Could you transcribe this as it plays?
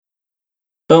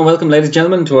Hello and welcome, ladies and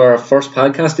gentlemen, to our first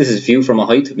podcast. This is View from a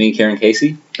Height with me, Kieran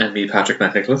Casey. And me, Patrick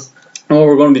McNicholas. And what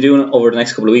we're going to be doing over the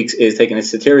next couple of weeks is taking a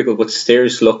satirical but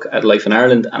serious look at life in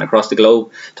Ireland and across the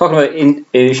globe, talking about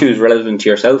issues relevant to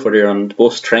yourself, whether you're on the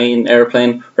bus, train,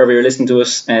 airplane, wherever you're listening to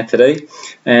us today.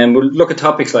 We'll look at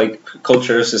topics like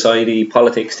culture, society,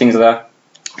 politics, things like that.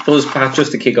 I suppose, Pat,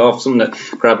 just to kick off, something that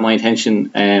grabbed my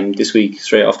attention this week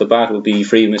straight off the bat would be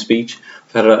freedom of speech.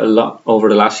 We've had a lot over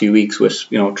the last few weeks with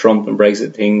Trump and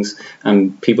Brexit things,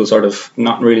 and people sort of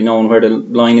not really knowing where the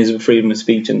line is with freedom of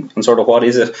speech and sort of what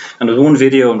is it. And there was one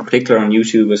video in particular on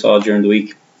YouTube I saw during the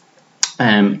week.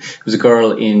 It was a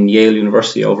girl in Yale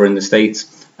University over in the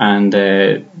States, and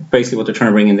basically what they're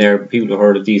trying to bring in there, people have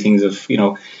heard of these things of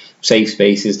safe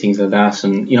spaces, things like that,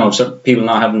 and so people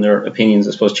not having their opinions,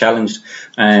 I suppose, challenged.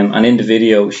 And in the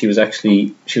video, she was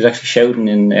actually shouting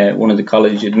in one of the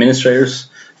college administrators'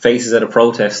 faces at a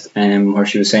protest, where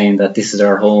she was saying that this is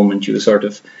our home, and she was sort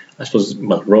of, I suppose,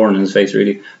 roaring in his face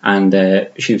really, and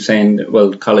she was saying,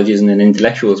 well, college isn't an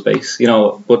intellectual space,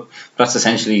 but that's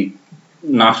essentially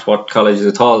not what college is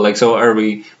at all. Like, so are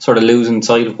we sort of losing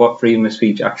sight of what freedom of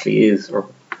speech actually is, or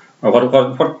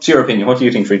what's your opinion? What do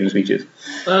you think freedom of speech is?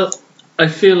 Well, I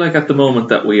feel like at the moment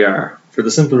that we are, for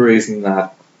the simple reason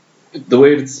that the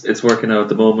way it's working out at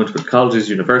the moment with colleges,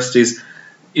 universities,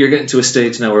 you're getting to a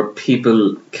stage now where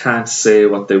people can't say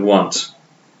what they want.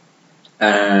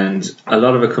 And a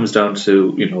lot of it comes down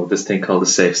to, this thing called the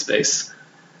safe space.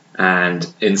 And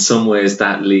in some ways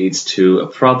that leads to a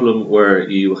problem where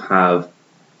you have,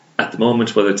 at the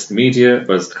moment, whether it's the media,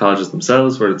 whether it's the colleges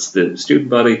themselves, whether it's the student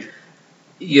body,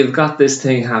 you've got this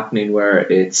thing happening where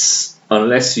it's,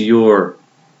 unless your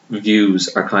views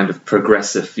are kind of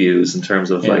progressive views in terms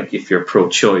of like if you're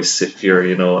pro-choice, if you're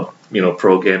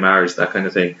pro-gay marriage, that kind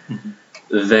of thing,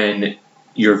 then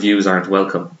your views aren't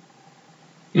welcome.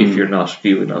 If you're not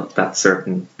viewing that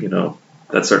certain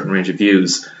range of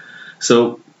views,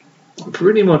 so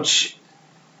pretty much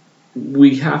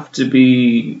we have to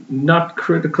be not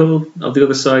critical of the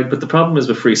other side. But the problem is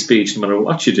with free speech, no matter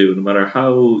what you do, no matter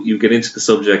how you get into the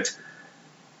subject,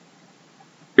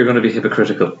 you're going to be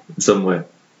hypocritical in some way.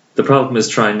 The problem is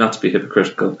trying not to be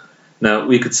hypocritical. Now,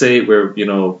 we could say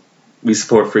we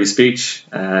support free speech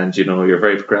and, you're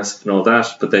very progressive and all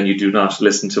that, but then you do not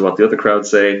listen to what the other crowd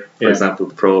say, for example,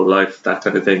 the pro-life, that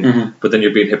kind of thing. But then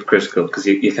you're being hypocritical because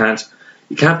you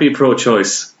can't be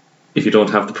pro-choice if you don't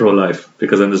have the pro-life,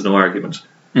 because then there's no argument.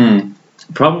 The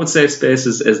problem with safe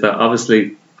spaces is that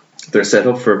obviously they're set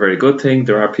up for a very good thing.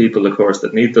 There are people, of course,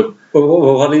 that need them.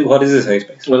 Well, what is a safe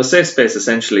space? Well, a safe space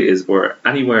essentially is where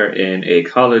anywhere in a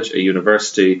college, a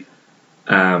university,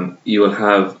 you will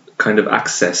have kind of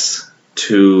access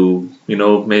to,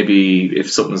 maybe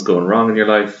if something's going wrong in your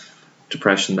life,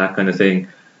 depression, that kind of thing,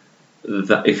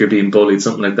 that if you're being bullied,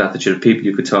 something like that you have people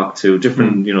you could talk to,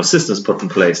 different systems put in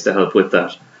place to help with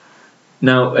that.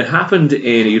 Now, it happened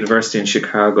in a university in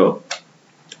Chicago.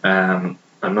 I'm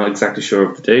not exactly sure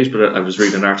of the date, but I was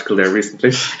reading an article there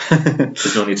recently.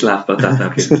 There's no need to laugh about that now,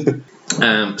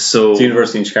 kid. So the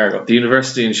university in Chicago. The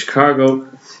university in Chicago,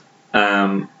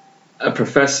 a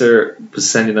professor was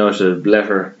sending out a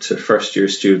letter to first-year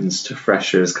students, to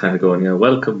freshers, kind of going,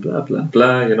 welcome, blah, blah,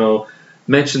 blah,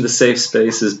 mentioned the safe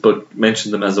spaces, but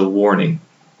mentioned them as a warning.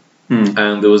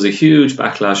 And there was a huge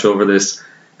backlash over this,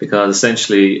 because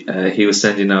essentially he was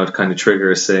sending out kind of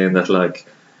triggers saying that, like,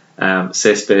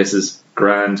 safe spaces,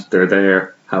 grand, they're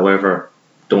there, however,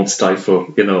 don't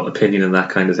stifle, opinion and that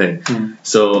kind of thing.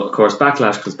 So, of course,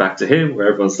 backlash comes back to him, where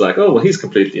everyone's like, oh, well, he's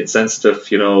completely insensitive,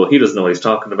 he doesn't know what he's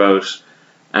talking about.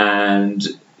 And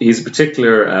he's a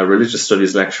particular religious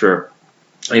studies lecturer.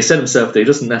 And he said himself that he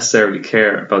doesn't necessarily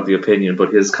care about the opinion,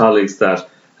 but his colleagues that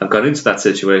have got into that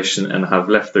situation and have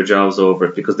left their jobs over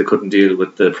it because they couldn't deal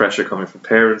with the pressure coming from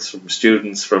parents, from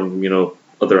students, from,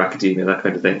 other academia, that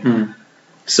kind of thing.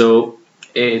 So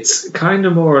it's kind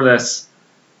of more or less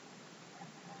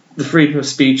the freedom of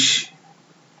speech.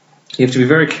 You have to be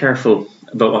very careful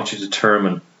about what you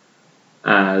determine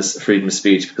as freedom of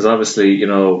speech, because obviously,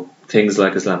 things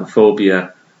like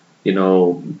Islamophobia,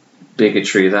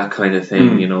 bigotry, that kind of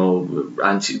thing,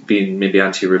 being maybe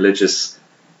anti-religious,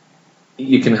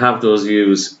 you can have those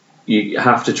views. You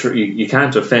have to you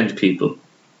can't offend people,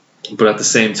 but at the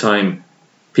same time,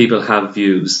 people have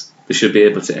views. They should be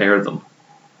able to air them.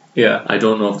 Yeah, I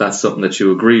don't know if that's something that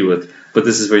you agree with, but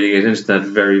this is where you get into that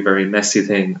very, very messy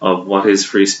thing of what is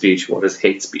free speech, what is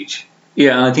hate speech.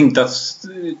 Yeah, and I think that's,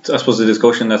 I suppose, the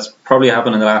discussion that's probably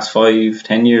happened in the last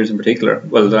 5-10 years in particular,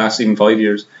 well, the last even 5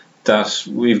 years, that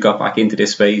we've got back into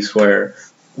this space where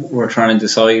we're trying to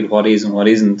decide what is and what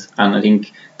isn't. And I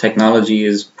think technology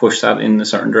has pushed that in a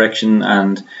certain direction,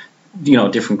 and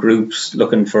different groups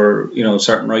looking for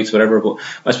certain rights, whatever. But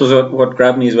I suppose what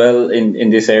grabbed me as well in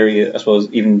this area, I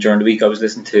suppose even during the week I was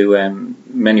listening to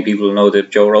many people know the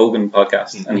Joe Rogan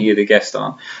podcast, and he had a guest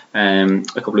on a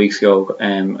couple of weeks ago,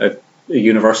 a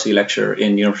university lecturer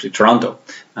in the University of Toronto,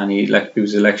 and he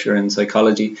was a lecturer in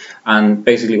psychology, and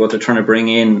basically what they're trying to bring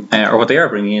in, or what they are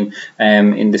bringing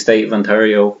in the state of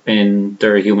Ontario in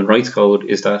their human rights code,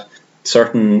 is that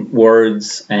certain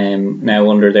words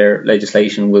now under their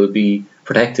legislation will be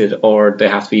protected, or they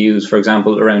have to be used. For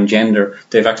example, around gender,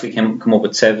 they've actually come up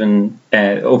with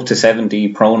up to 70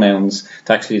 pronouns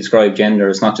to actually describe gender.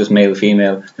 It's not just male,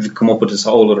 female. They've come up with this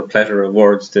whole other plethora of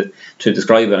words to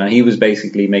describe it, and he was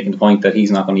basically making the point that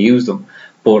he's not going to use them.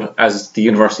 But as the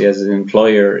university, as an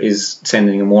employer, is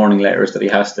sending him warning letters that he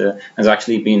has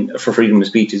actually been, for freedom of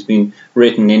speech, has been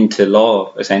written into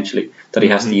law, essentially, that he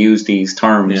has to use these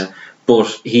terms. Yeah.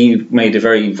 But he made a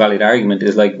very valid argument,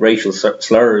 is like racial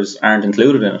slurs aren't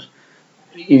included in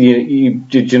it.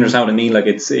 Do you understand what I mean? Like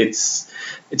it's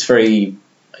very,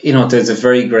 there's a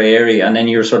very grey area, and then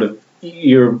you're sort of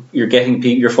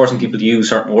you're forcing people to use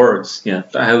certain words. Yeah.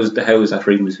 How is that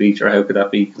freedom of speech, or how could that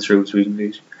be construed as freedom of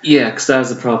speech? Yeah, because that's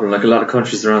the problem. Like a lot of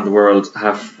countries around the world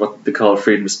have what they call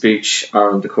freedom of speech.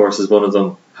 Ireland, of course, is one of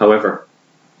them. However,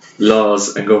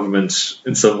 laws and government,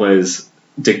 in some ways,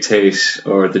 dictate,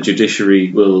 or the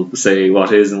judiciary will say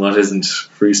what is and what isn't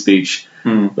free speech.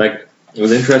 Like, it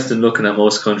was interesting looking at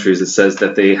most countries. It says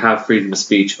that they have freedom of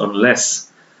speech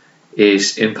unless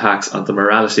it impacts on the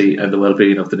morality and the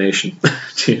well-being of the nation.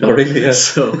 Really? Yeah.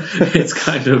 So it's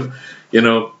kind of,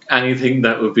 anything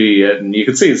that would be, and you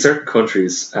can see in certain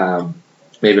countries,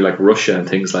 maybe like Russia and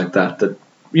things like that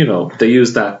they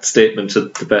use that statement to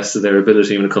the best of their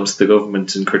ability when it comes to the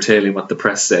government and curtailing what the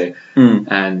press say.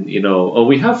 And,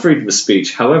 we have freedom of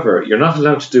speech. However, you're not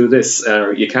allowed to do this,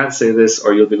 or you can't say this,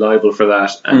 or you'll be liable for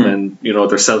that. And then,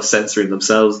 they're self-censoring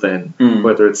themselves then,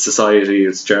 whether it's society,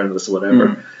 it's journalists, or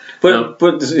whatever.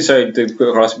 But sorry to go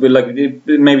across, but like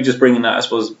maybe just bringing that, I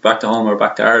suppose, back to home or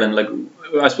back to Ireland. Like,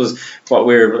 I suppose what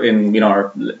we're in,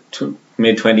 our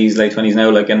mid-20s, late 20s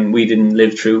now, like, and we didn't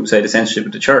live through, say, the censorship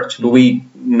of the church, but we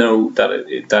know that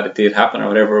it did happen, or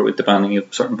whatever, with the banning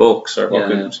of certain books, or what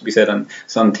could be said on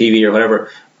TV or whatever.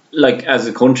 Like, as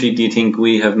a country, do you think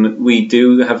we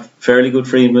do have fairly good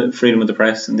freedom of the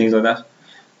press and things like that?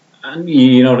 And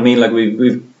you know what I mean? Like,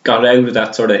 we've got out of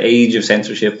that sort of age of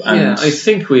censorship. And yeah, I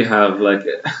think we have. Like,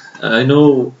 I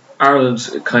know Ireland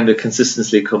kind of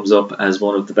consistently comes up as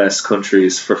one of the best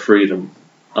countries for freedom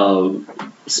of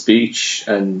speech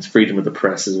and freedom of the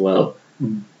press as well.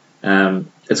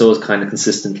 It's always kind of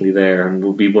consistently there, and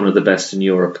will be one of the best in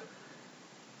Europe.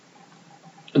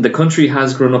 The country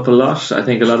has grown up a lot. I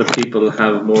think a lot of people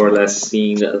have more or less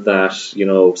seen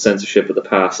that, censorship of the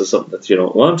past is something that you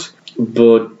don't want,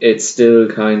 but it's still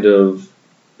kind of,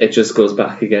 it just goes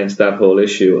back against that whole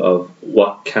issue of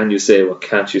what can you say, what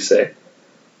can't you say.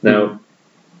 Now,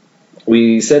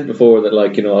 we said before that,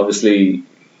 obviously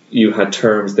you had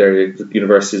terms there, the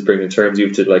universities bringing terms, you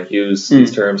have to use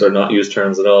these terms or not use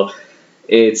terms at all.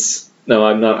 Now,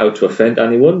 I'm not out to offend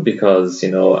anyone, because,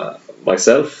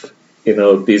 myself,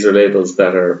 these are labels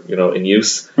that are, in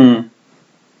use.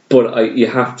 But you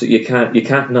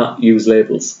can't not use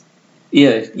labels.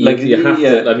 Yeah, you have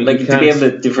to. I mean, to be able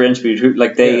to differentiate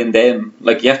between they and them.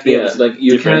 Like, you have to be able to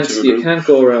you can't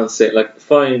go around saying,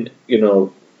 fine,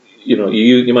 you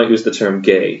might use the term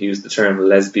gay, use the term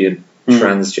lesbian,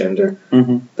 transgender.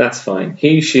 That's fine.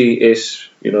 He, she, it,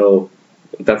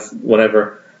 that's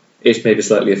whatever. It may be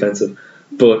slightly offensive,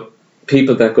 but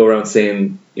people that go around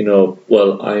saying,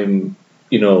 well, I'm,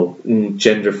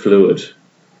 gender fluid,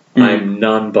 I'm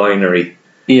non-binary.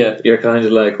 Yeah, you're kind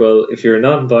of like, well, if you're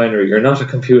non-binary, you're not a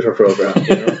computer program,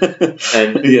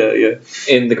 And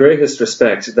in the greatest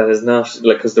respect, that is not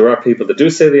because there are people that do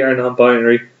say they are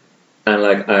non-binary, and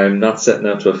I'm not setting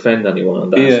out to offend anyone on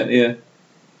that. Yeah.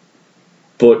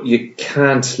 But you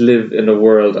can't live in a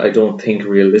world, I don't think,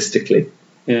 realistically,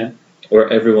 where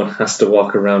everyone has to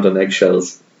walk around on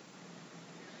eggshells,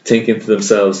 thinking to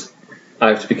themselves, I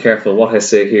have to be careful what I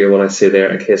say here, what I say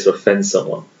there, in case it offends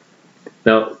someone.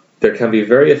 Now, there can be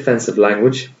very offensive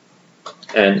language,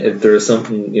 and if there is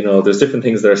something, there's different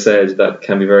things that are said that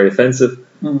can be very offensive,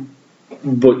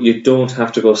 but you don't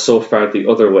have to go so far the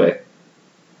other way,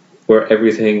 where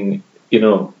everything,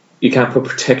 you can't put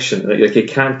protection, you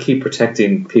can't keep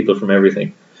protecting people from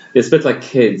everything. It's a bit like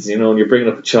kids, when you're bringing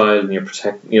up a child and you're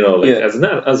protecting,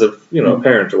 as a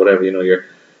parent or whatever,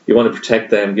 you want to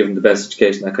protect them, give them the best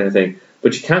education, that kind of thing.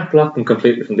 But you can't block them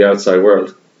completely from the outside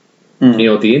world.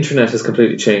 The internet has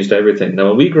completely changed everything. Now,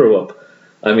 when we grew up,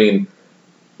 I mean,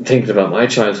 thinking about my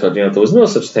childhood, there was no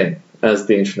such thing as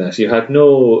the internet. You had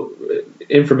no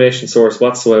information source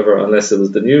whatsoever unless it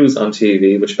was the news on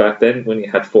TV, which back then, when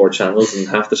you had 4 channels, and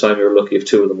half the time you were lucky if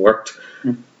 2 of them worked,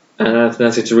 and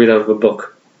Nancy to read out of a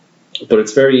book. But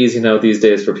it's very easy now these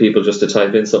days for people just to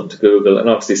type in something to Google and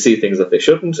obviously see things that they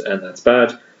shouldn't, and that's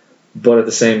bad. But at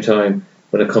the same time,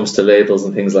 when it comes to labels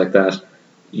and things like that,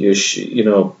 you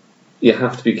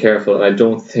have to be careful. And I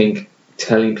don't think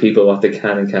telling people what they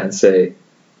can and can't say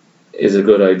is a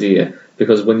good idea,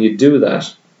 because when you do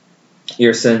that,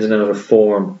 you're sending out a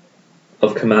form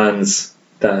of commands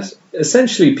that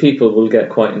essentially people will get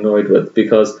quite annoyed with,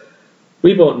 because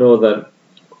we both know that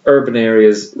urban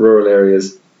areas, rural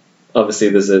areas, obviously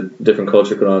there's a different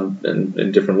culture going on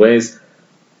in different ways,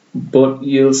 but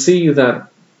you'll see that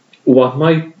what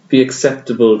might be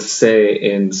acceptable to say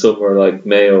in somewhere like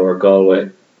Mayo or Galway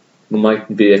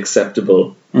mightn't be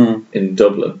acceptable in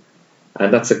Dublin.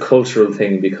 And that's a cultural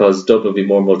thing, because Dublin will be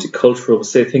more multicultural.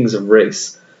 Say things of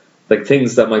race, like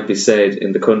things that might be said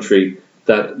in the country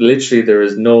that literally there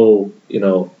is no,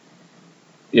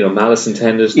 malice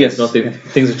intended. Yes. Nothing.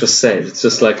 Things are just said. It's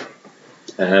just like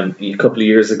a couple of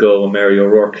years ago when Mary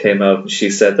O'Rourke came out and she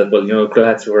said that, well,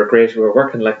 lads, we're great, we're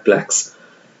working like blacks.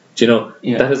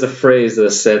 That is a phrase that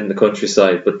is said in the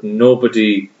countryside, but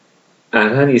nobody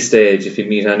at any stage, if you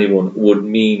meet anyone, would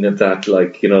mean that,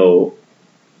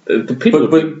 the people.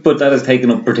 But that is taken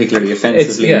up particularly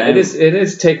offensively. It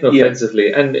is taken up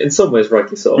offensively, and in some ways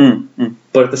rightly so.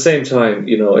 But at the same time,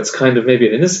 it's kind of maybe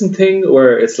an innocent thing,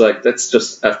 where it's like that's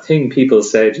just a thing people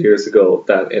said years ago,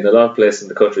 that in a lot of places in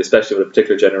the country, especially with a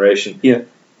particular generation,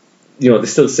 they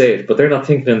still say it, but they're not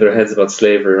thinking in their heads about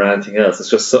slavery or anything else. It's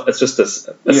just a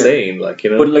saying, But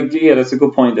that's a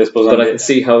good point, I suppose. But I can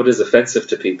see how it is offensive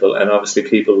to people, and obviously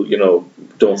people,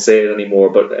 don't say it anymore.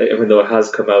 But even though it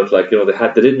has come out,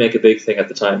 they did make a big thing at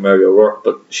the time, Mary O'Rourke,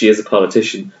 but she is a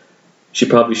politician. She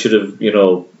probably should have,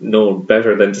 known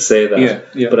better than to say that.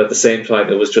 Yeah. But at the same time,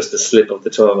 it was just a slip of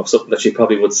the tongue of something that she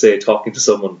probably would say talking to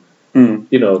someone. But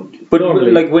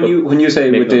when you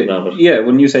say with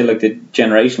when you say the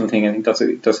generational thing, I think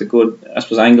that's a good, I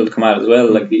suppose, angle to come out as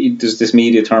well. There's this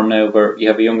media term now where you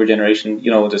have a younger generation,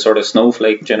 the sort of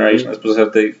snowflake generation, I suppose, how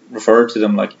they refer to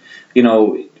them.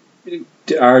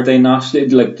 Are they not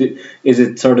is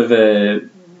it sort of a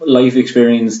life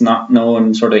experience, not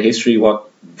knowing sort of history, what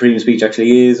freedom of speech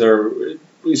actually is, or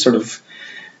sort of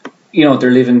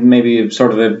they're living maybe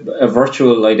sort of a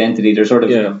virtual identity. They're sort of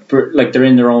they're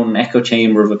in their own echo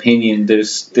chamber of opinion. They're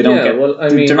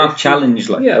not challenged.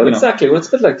 Exactly. Well, it's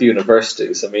a bit like the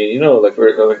universities. I mean,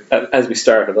 as we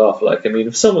started off,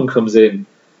 if someone comes in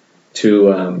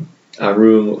to a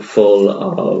room full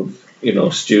of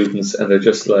students and they're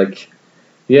just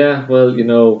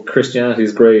Christianity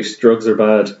is great, drugs are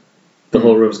bad, the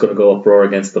whole room's going to go uproar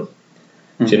against them.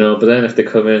 But then if they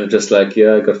come in and just I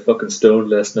got fucking stoned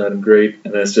last night, I'm great,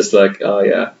 and then it's just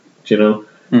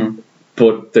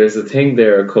But there's a thing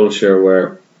there, a culture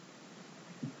where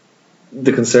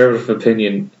the conservative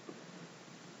opinion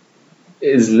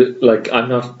is I'm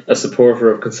not a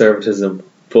supporter of conservatism,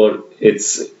 but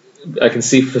I can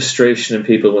see frustration in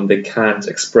people when they can't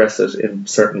express it in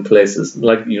certain places,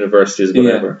 like universities,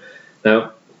 whatever.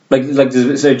 Now,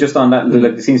 so just on that,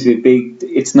 there seems to be a big.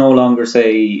 It's no longer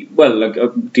the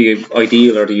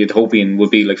ideal or the utopian would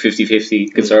be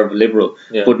 50-50 conservative liberal.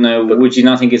 But now, would you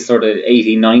not think it's sort of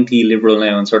 80-90 liberal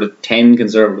now and sort of 10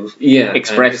 conservative?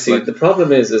 Express. The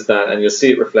problem is that, and you'll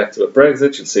see it reflected with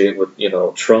Brexit. You'll see it with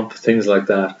Trump, things like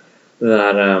that.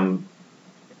 That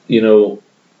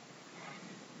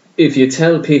if you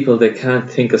tell people they can't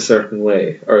think a certain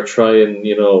way, or try and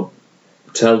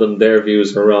tell them their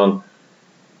views are wrong,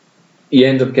 you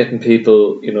end up getting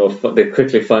people, they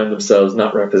quickly find themselves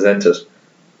not represented.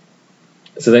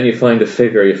 So then you find a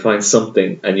figure, you find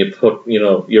something, and you put,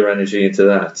 your energy into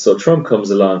that. So Trump comes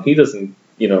along, he doesn't,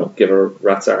 give a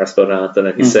rat's arse about anything,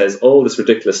 and he says all this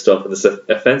ridiculous stuff and this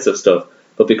offensive stuff.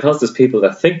 But because there's people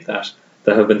that think that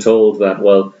have been told that,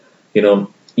 well,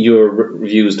 your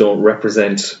views don't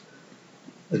represent,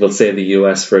 we'll say the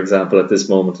US, for example, at this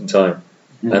moment in time.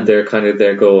 And they're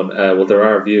going, well, there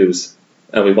are views,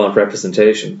 and we want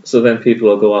representation. So then people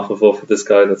will go off and vote for this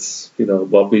guy that's,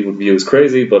 what we would view as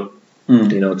crazy, but,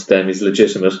 to them he's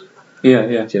legitimate.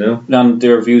 Yeah. And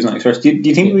their views not expressed. Do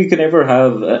you think we could ever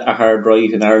have a hard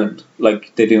right in Ireland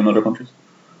like they do in other countries?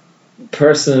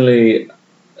 Personally,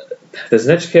 there's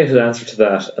an educated answer to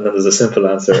that, and then there's a simple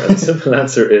answer. And the simple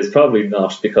answer is probably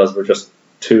not, because we're just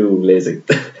too lazy.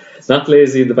 It's not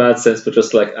lazy in the bad sense, but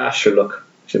just sure, look,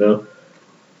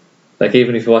 Like,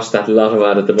 even if you watch that Lotto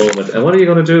ad at the moment, and what are you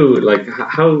going to do? Like,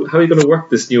 how are you going to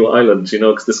work this new island? You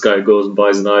know, because this guy goes and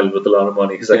buys an island with a lot of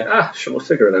money. He's like, sure, we'll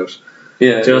figure it out.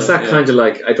 Yeah, it's that kind of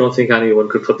like, I don't think anyone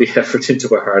could put the effort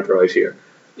into a hard right here.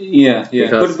 Yeah.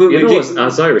 Because,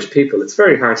 as Irish people, it's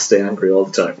very hard to stay angry all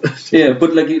the time. Yeah,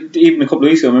 but like even a couple of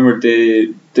weeks ago, I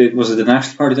remember was it the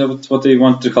National Party? That's what they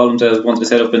wanted to call themselves. Wanted to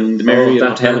set up in the Mary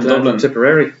Hotel in Dublin.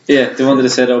 Tipperary. Yeah, they wanted to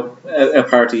set up a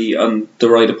party on the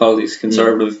right of politics,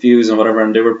 conservative views and whatever.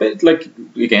 And they were like,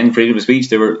 again, freedom of speech.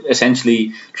 They were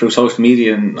essentially through social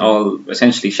media and all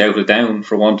essentially shouted down,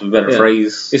 for want of a better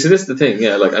phrase. You see, this is the thing.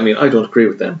 Yeah, like, I mean, I don't agree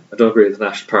with them. I don't agree with the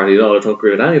National Party at all. I don't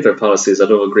agree with any of their policies. I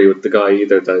don't agree with the guy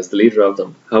either that is the leader of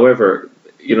them. However,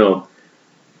 you know,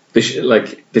 they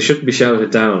shouldn't be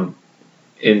shouted down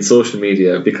in social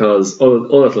media, because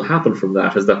all that will happen from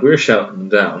that is that we're shouting them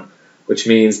down, which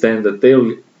means then that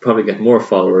they'll probably get more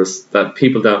followers, that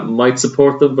people that might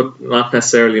support them but not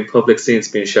necessarily in public scenes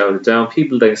being shouted down.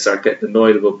 People then start getting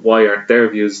annoyed about why aren't their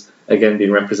views again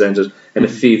being represented, and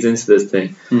it feeds into this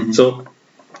thing. So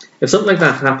if something like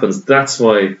that happens, that's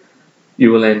why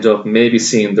you will end up maybe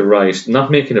seeing the right not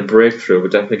making a breakthrough,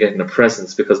 but definitely getting a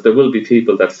presence, because there will be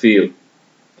people that feel,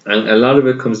 and a lot of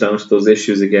it comes down to those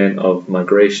issues again of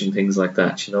migration, things like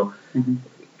that, you know.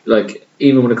 Like,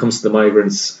 even when it comes to the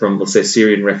migrants from, let's say,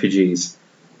 Syrian refugees,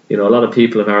 you know, a lot of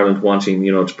people in Ireland wanting,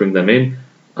 you know, to bring them in,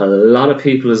 a lot of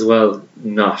people as well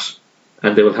not,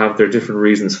 and they will have their different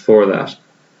reasons for that,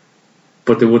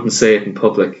 but they wouldn't say it in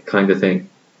public, kind of thing,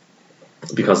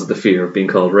 because of the fear of being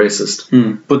called racist.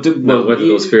 But whether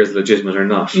those fears are legitimate or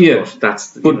not,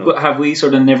 but have we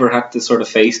sort of never had to sort of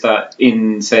face that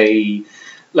in, say,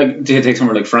 like, to take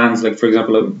somewhere like France, like, for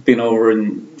example, I've been over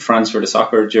in France for the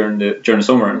soccer during the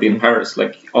summer, and being in Paris,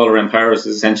 like, all around Paris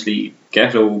is essentially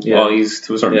ghetto-wise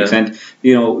to a certain extent,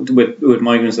 you know, with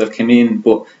migrants that have come in,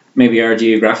 but maybe our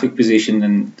geographic position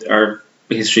and our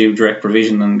history of direct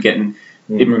provision and getting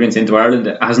immigrants into Ireland,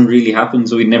 it hasn't really happened,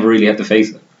 so we never really had to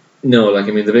face it. No, like,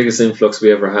 I mean, the biggest influx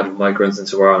we ever had of migrants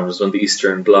into Ireland was when the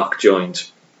Eastern Bloc joined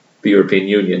the European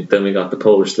Union. Then we got the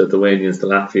Polish, the Lithuanians, the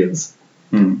Latvians.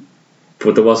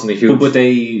 But there wasn't a huge... But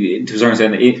they, to a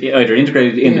certain extent, either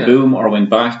integrated in the boom or went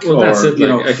back. Well, that's it.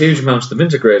 Like, a huge amount of them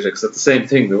integrated, because it's the same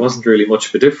thing. There wasn't really much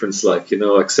of a difference, like, you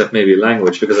know, except maybe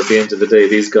language, because at the end of the day,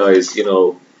 these guys, you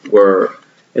know, were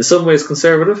in some ways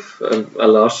conservative, a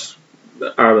lot.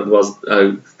 Ireland was,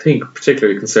 I think,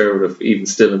 particularly conservative, even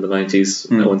still in the 90s,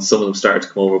 when some of them started to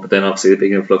come over, but then obviously the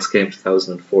big influx came in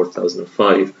 2004,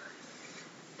 2005.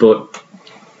 But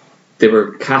they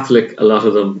were Catholic, a lot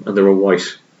of them, and they were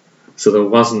white. So there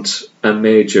wasn't a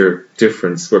major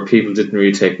difference where people didn't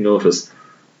really take notice.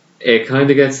 It kind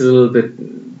of gets a little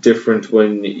bit different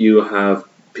when you have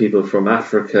people from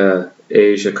Africa,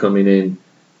 Asia coming in,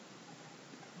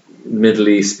 Middle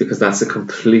East, because that's a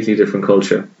completely different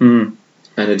culture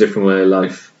and a different way of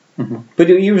life. But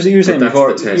you were saying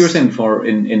before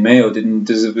in Mayo,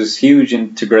 there was huge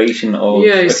integration of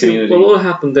a community. Well, what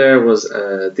happened there was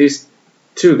these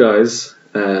two guys,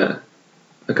 a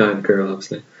guy and a girl,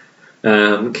 obviously,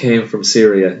 came from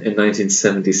Syria in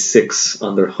 1976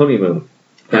 on their honeymoon.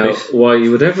 Now, why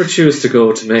you would ever choose to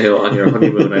go to Mayo on your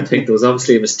honeymoon, I think there was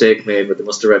obviously a mistake made, but they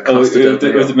must have read Costa del Mayo.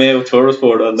 It was the Mayo tourist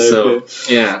board on there.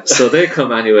 So they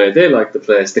come anyway, they like the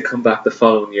place, they come back the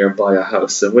following year and buy a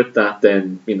house, and with that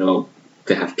then, you know,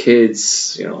 they have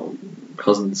kids, you know,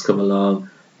 cousins come along.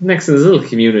 Next thing, there's a little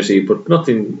community, but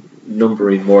nothing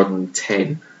numbering more than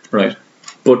 10. Right.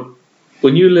 But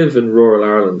when you live in rural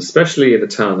Ireland, especially in a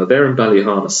town, now they're in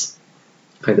Ballyhonus,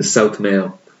 kind of South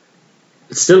Mayo,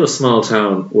 it's still a small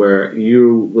town where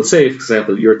you will say, for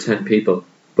example, you're 10 people,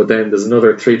 but then there's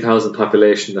another 3,000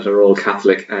 population that are all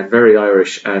Catholic and very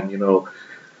Irish, and, you know,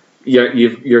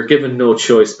 you're given no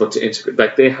choice but to integrate.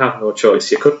 Like, they have no choice.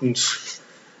 You couldn't,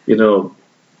 you know,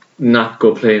 not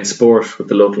go playing sport with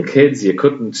the local kids. You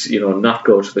couldn't, you know, not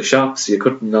go to the shops. You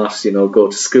couldn't not, you know, go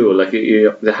to school. Like,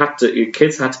 your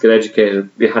kids had to get educated.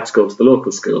 You had to go to the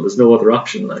local school. There's no other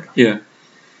option. Like,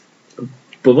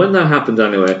 but when that happened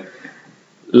anyway,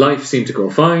 life seemed to go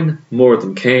fine. More of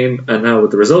them came, and now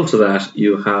with the result of that,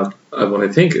 you have what I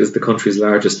think is the country's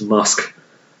largest mosque,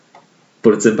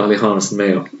 but it's in Ballyhonus and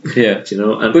Mayo. Yeah, you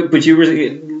know. And but you were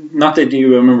not that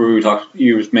you remember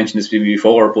you mentioned this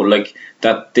before, but like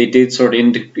that they did sort of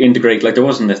integrate. Like, there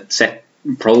wasn't a set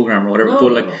program or whatever,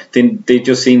 but like they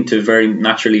just seemed to very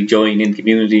naturally join in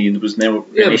community, and there was never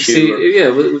an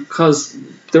issue. Because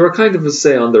they were kind of a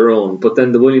say on their own, but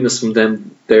then the willingness from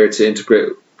them there to integrate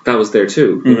that was there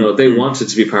too. You know, they wanted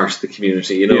to be part of the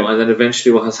community, you know, and then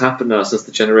eventually what has happened now since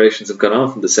the generations have gone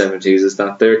on from the 70s is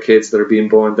that their kids that are being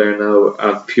born there now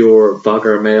have pure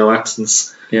Bogger Mayo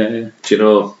accents. Do you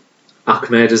know,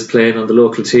 Ahmed is playing on the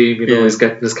local team, you know, he's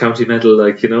getting his county medal,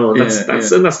 like, you know, and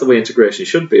that's the way integration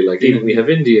should be. Like, even we have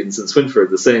Indians in Swinford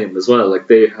the same as well, like,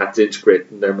 they had to integrate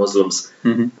and they're Muslims.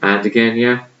 And again,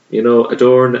 you know,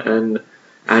 Adorn and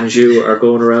Anju are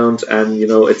going around, and you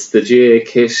know, it's the GA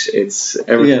kit, it's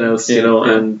everything else, you know,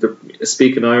 and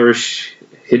speaking Irish,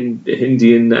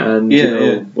 Indian, and you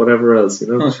know, whatever else, you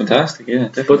know. That's fantastic,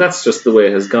 definitely. But that's just the way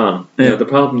it has gone. You know, the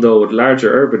problem though with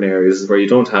larger urban areas is where you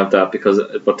don't have that, because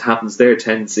what happens there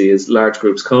tendency is large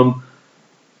groups come,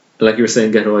 like you were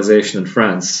saying, ghettoisation in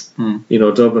France. You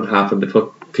know, Dublin happened to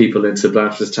put people into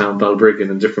Blanchardstown, Balbriggan,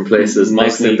 and different places, and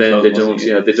then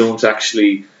they don't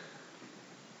actually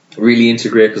really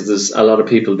integrate because there's a lot of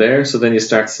people there, so then you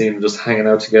start seeing them just hanging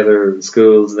out together in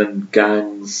schools, and then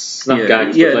gangs, not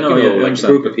gangs, but like a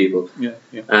group of people.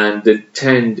 And they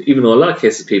tend, even though a lot of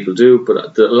cases people do,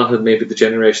 but a lot of maybe the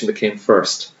generation that came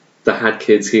first, that had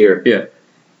kids here,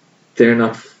 they're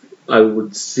not, I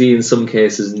would see in some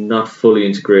cases, not fully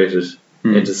integrated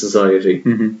into society.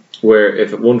 Where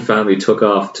if one family took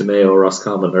off to Mayo or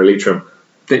Roscommon or Leitrim,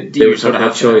 they would sort of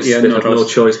have choice. They have no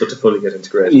choice but to fully get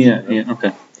integrated.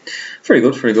 Okay. Very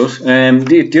good, very good.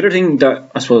 The other thing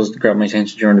that I suppose grabbed my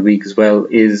attention during the week as well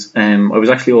is I was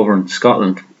actually over in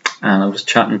Scotland, and I was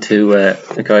chatting to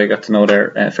a guy I got to know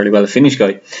there fairly well, a Finnish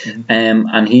guy,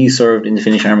 and he served in the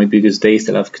Finnish army because they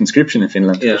still have conscription in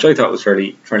Finland, which I thought was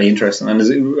fairly interesting. And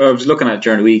I was looking at it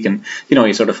during the week, and you know,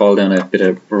 you sort of fall down a bit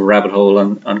of a rabbit hole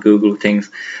on Google things,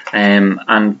 and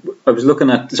I was looking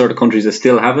at the sort of countries that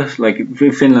still have it, like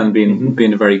Finland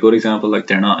being a very good example. Like,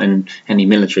 they're not in any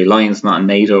military alliance, not in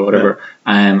NATO or whatever,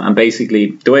 and basically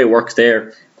the way it works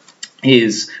there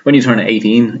is when you turn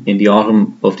 18 in the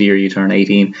autumn of the year you turn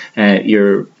 18,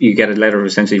 you get a letter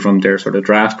essentially from their sort of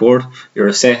draft board. You're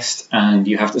assessed and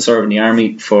you have to serve in the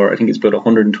army for, I think it's about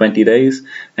 120 days.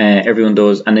 Everyone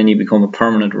does, and then you become a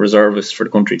permanent reservist for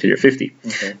the country till you're 50.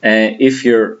 If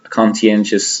you're a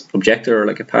conscientious objector or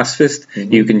like a pacifist,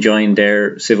 you can join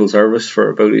their civil service for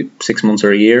about 6 months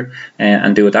or a year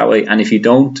and do it that way. And if you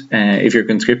don't, if you're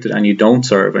conscripted and you don't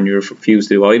serve and you refuse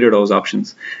to do either of those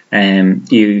options,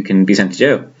 you can be sent to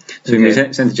jail. So you can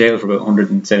be sent to jail for about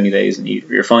 170 days and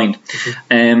you're fined.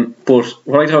 But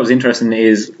what I thought was interesting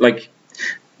is, like,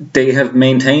 they have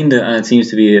maintained it, and it seems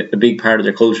to be a big part of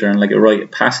their culture, and like a rite of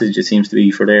passage it seems to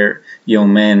be for their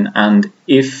young men. And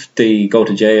if they go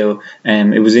to jail,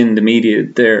 it was in the media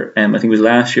there, I think it was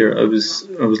last year, I was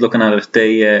looking at it,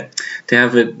 they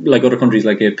have it like other countries,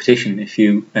 like a petition. If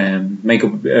you make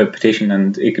up a petition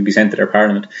and it can be sent to their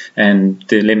parliament, and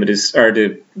the limit is, or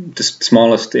the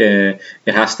smallest it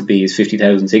has to be is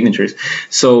 50,000 signatures.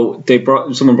 So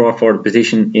someone brought forward a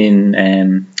petition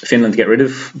in Finland to get rid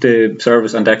of the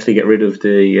service and actually get rid of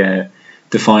the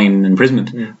fine and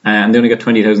imprisonment, and they only got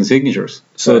 20,000 signatures.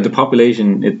 So the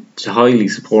population, it highly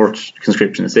supports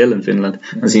conscription still in Finland,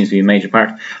 and it seems to be a major part.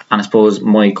 And I suppose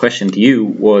my question to you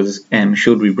was,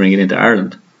 should we bring it into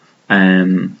Ireland?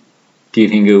 Do you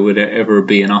think it would ever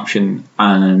be an option?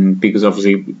 Because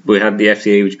obviously we had the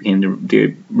FCA, which became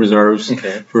the reserves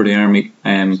for the army.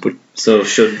 But so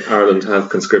should Ireland have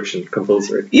conscription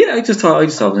compulsory? Yeah, I just thought it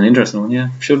was an interesting one. Yeah,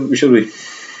 should we?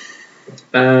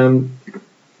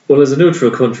 Well, as a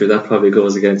neutral country, that probably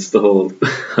goes against the whole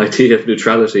idea of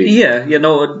neutrality.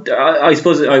 I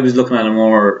suppose I was looking at it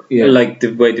more like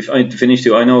the way the Finnish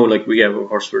do. I know, like, of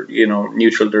course we're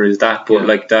neutral. There is that, but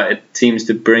like that, it seems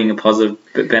to bring a positive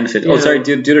benefit. Oh, sorry.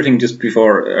 The other thing, just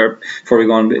before we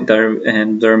go on,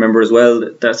 that I remember as well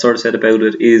that sort of said about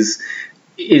it is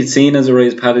it's seen as a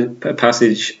rite of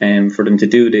passage for them to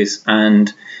do this,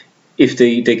 and if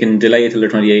they can delay it till they're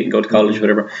 28 and go to college or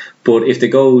whatever. But if they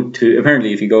go to,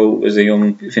 apparently if you go as a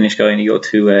young Finnish guy and you go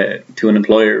to an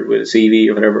employer with a CV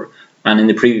or whatever, and in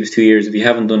the previous 2 years, if you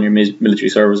haven't done your military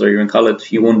service or you're in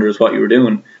college, you wonder what you were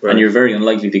doing, and you're very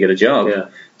unlikely to get a job.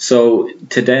 So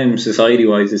to them,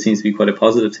 society-wise, it seems to be quite a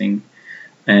positive thing.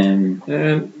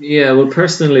 Well,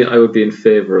 personally, I would be in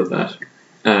favour of that.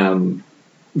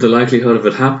 The likelihood of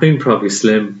it happening, probably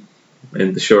slim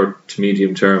in the short to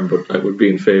medium term, but I would be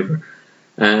in favour.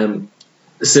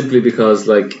 Simply because,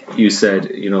 like you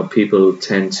said, people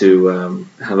tend to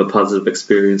have a positive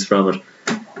experience from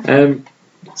it.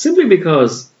 Simply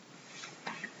because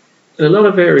in a lot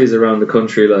of areas around the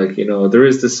country, like, there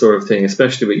is this sort of thing,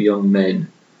 especially with young men,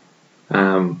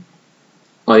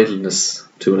 idleness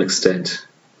to an extent.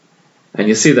 And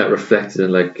you see that reflected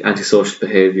in, like, antisocial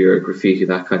behaviour, graffiti,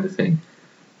 that kind of thing.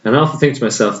 And I often think to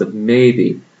myself that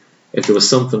maybe if there was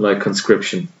something like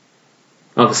conscription,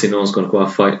 obviously no one's going to go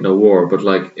out fighting a war, but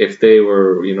like if they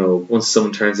were, once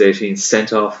someone turns 18,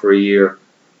 sent off for a year,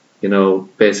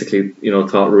 basically,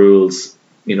 taught rules,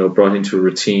 brought into a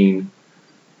routine,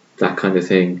 that kind of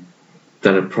thing,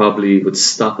 then it probably would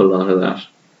stop a lot of that.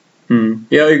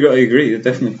 Yeah, I agree,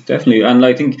 definitely, and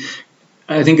I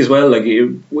think as well, like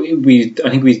I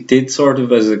think we did sort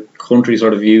of as a country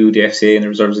sort of view the FCA and the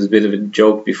reserves as a bit of a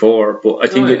joke before, but I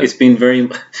think it's been very,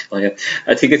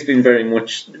 I think it's been very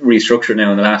much restructured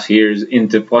now in the last years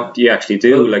into what you actually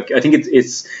do. Like I think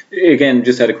it's again,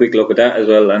 just had a quick look at that as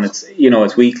well, and it's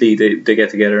it's weekly they get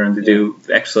together and they do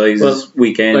exercises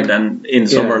weekend and in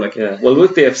summer. Well,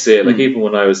 with the FCA, like even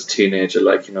when I was a teenager,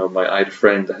 like I had a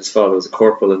friend that his father was a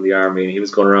corporal in the army, and he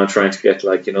was going around trying to get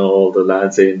all the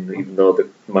lads in, even though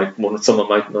someone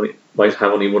might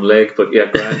have only one leg, but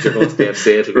grand, you're going to the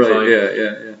FCA, it'll be fine.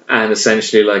 Yeah. And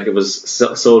essentially, like it was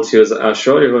sold to you as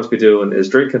sure you're going to be doing is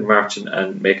drinking, marching,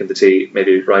 and making the tea,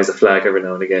 maybe rise a flag every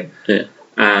now and again. Yeah.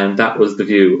 And that was the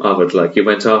view of it. Like you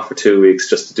went off for 2 weeks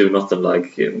just to do nothing,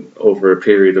 like over a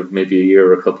period of maybe a year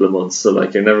or a couple of months. So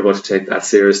like you're never going to take that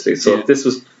seriously. So if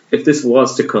this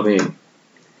was to come in,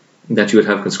 that you would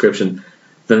have conscription,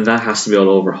 then that has to be all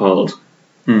overhauled.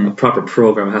 A proper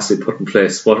program has to be put in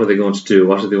place. What are they going to do?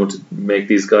 What do they want to make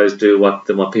these guys do? What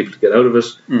they want people to get out of it?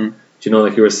 Do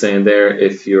like you were saying there,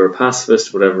 if you're a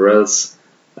pacifist, whatever else,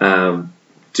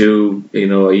 do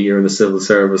a year in the civil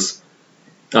service.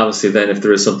 Obviously, then if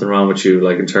there is something wrong with you,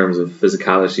 like in terms of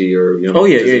physicality or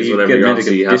disease, whatever,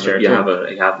 you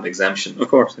have an exemption, of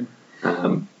course.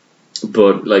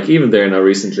 But like even there now,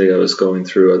 recently I was going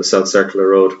through the South Circular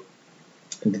Road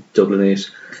in Dublin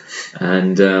 8,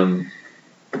 and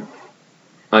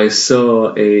I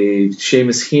saw a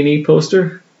Seamus Heaney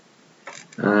poster,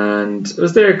 and I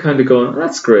was there kind of going,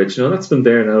 that's great, that's been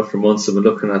there now for months. I've been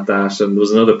looking at that, and there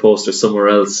was another poster somewhere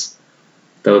else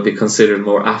that would be considered a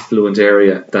more affluent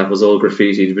area that was all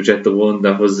graffitied, but yet the one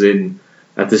that was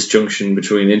at this junction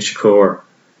between Inchicore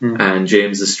and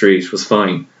James's Street was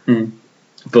fine.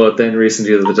 But then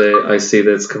recently, the other day, I see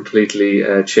that it's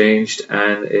completely changed,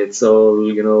 and it's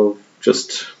all,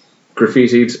 just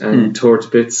graffitied and tore to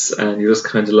bits, and you're just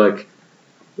kind of like,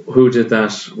 who did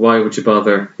that? Why would you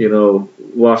bother?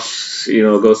 What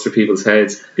goes through people's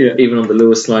heads? Even on the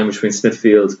Lewis line between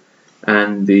Smithfield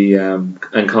and the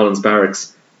and Collins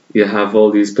Barracks, you have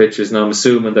all these pictures. Now I'm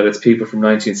assuming that it's people from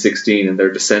 1916 and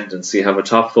their descendants. You have a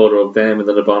top photo of them and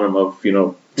then a bottom of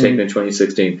taken in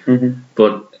 2016.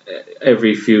 But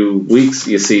every few weeks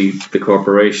you see the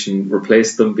corporation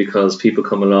replace them because people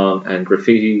come along and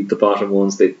graffiti the bottom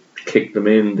ones. They kick them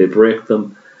in, they break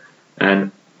them, and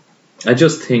I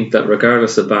just think that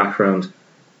regardless of background,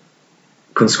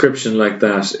 conscription like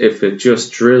that, if it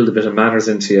just drilled a bit of manners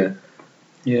into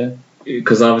you,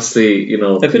 because obviously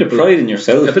a bit of pride in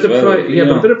yourself, a bit of pride,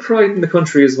 but a bit of pride in the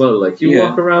country as well. Like you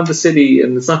walk around the city,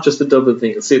 and it's not just a Dublin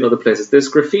thing. You'll see it in other places. There's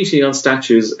graffiti on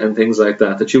statues and things like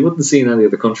that you wouldn't see in any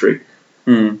other country,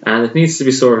 and it needs to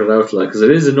be sorted out. Like, because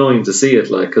it is annoying to see it.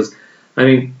 Like, because I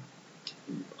mean,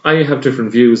 I have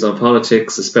different views on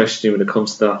politics, especially when it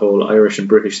comes to that whole Irish and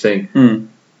British thing.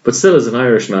 But still, as an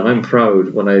Irishman, I'm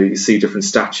proud when I see different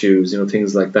statues,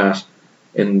 things like that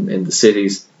in the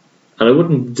cities. And I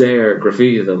wouldn't dare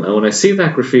graffiti them. And when I see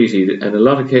that graffiti, in a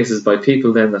lot of cases by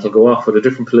people then that'll go off with a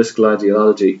different political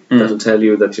ideology, that'll tell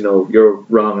you that, you're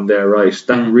wrong and they're right,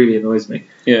 that really annoys me.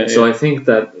 I think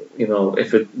that,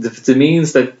 if it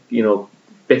means that,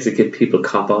 basically people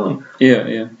cop on.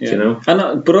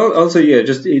 And but also,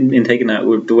 just in taking that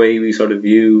with the way we sort of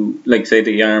view, like, say,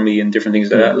 the army and different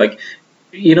things like that, like,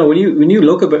 when you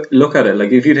look at it,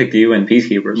 like, if you take the UN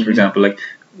peacekeepers, for example, like,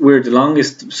 we're the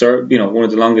longest one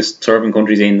of the longest serving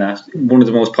countries in that, one of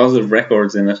the most positive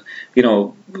records in it.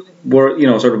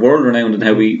 We're sort of world renowned in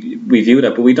how we view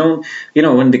that, but we don't,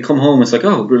 when they come home, it's like,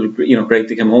 oh, really, great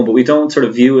to come home, but we don't sort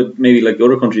of view it maybe like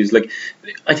other countries. Like,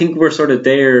 I think we're sort of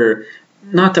there.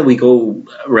 Not that we go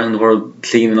around the world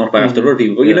cleaning up after other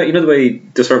people, but you know the way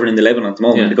they're serving in the Lebanon at the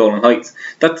moment, the Golan Heights.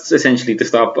 That's essentially to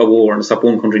stop a war and to stop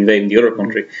one country invading the other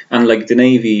country. And like the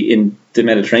Navy in the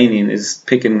Mediterranean is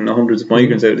picking hundreds of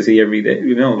migrants out to sea every day.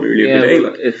 Every day.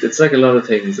 Like. It's like a lot of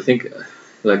things. I think,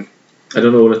 like, I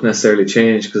don't know what it necessarily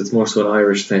changed because it's more so an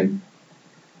Irish thing.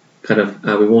 Kind of,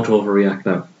 we won't overreact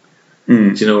now.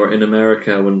 Or in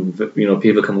America, when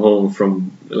people come home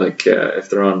from, like, if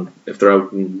they're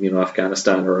out in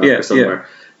Afghanistan or Iraq or somewhere,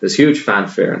 there's huge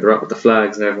fanfare and they're out with the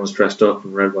flags and everyone's dressed up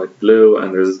in red, white, and blue,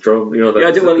 and there's a drum.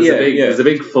 There's a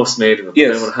big fuss made of it.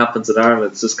 Yes. Then what happens in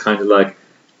Ireland, it's just kind of like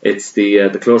it's the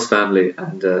close family,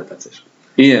 and that's it.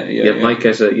 You might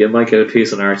get a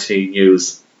piece on RT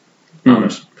News on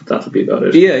it. But that'll be about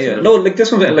it. Yeah. No, like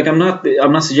this one. Like I'm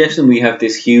not suggesting we have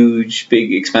this huge,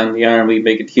 big, expand the army,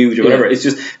 make it huge or whatever. It's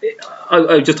just,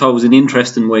 I just thought it was an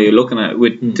interesting way of looking at it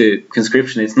with the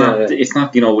conscription. It's not, it's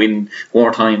not, in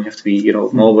wartime you have to be,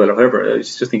 mobile or whatever. I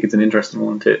just think it's an interesting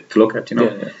one to look at.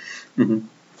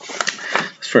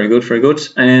 It's very good, very good.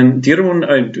 The other one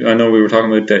I know we were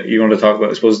talking about that you want to talk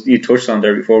about, I suppose you touched on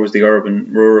there before, was the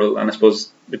urban, rural, and I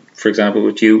suppose, for example,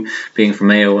 with you being from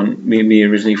Mayo and me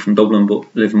originally from Dublin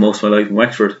but living most of my life in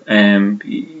Wexford,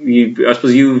 I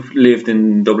suppose you've lived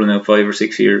in Dublin now 5 or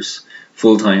 6 years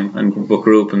full time and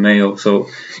grew up in Mayo. So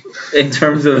in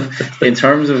terms of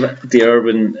the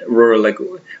urban, rural, like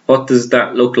what does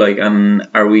that look like, and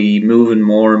are we moving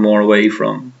more and more away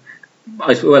from?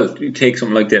 You take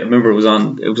something like that. I remember it was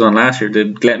on last year.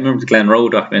 Remember the Glen Rowe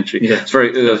documentary? Yeah,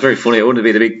 it was very funny. I wanted to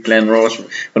be the big Glen Rowe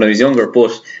when I was younger,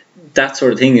 but that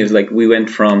sort of thing is like we went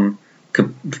from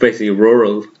basically a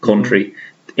rural country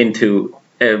into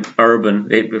urban.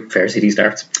 Fair city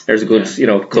starts. There's a good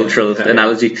cultural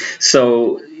analogy.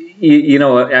 So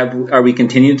are we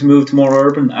continuing to move to more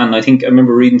urban? And I think I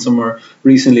remember reading somewhere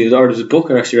recently, there's a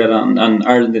book I actually read on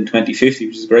Ireland in 2050,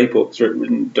 which is a great book. It's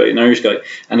written by an Irish guy,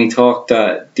 and he talked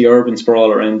that the urban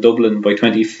sprawl around Dublin by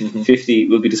 2050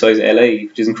 will be the size of LA,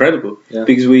 which is incredible,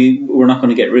 because we're not going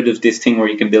to get rid of this thing where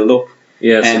you can build up.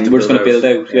 And we're just going to build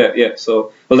out.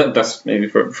 So, that's maybe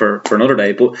for another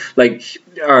day. But like,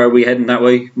 are we heading that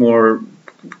way more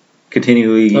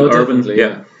continually urban?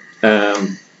 Definitely,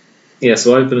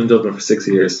 so I've been in Dublin for 6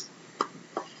 years.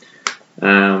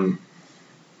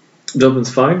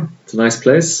 Dublin's fine. It's a nice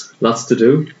place. Lots to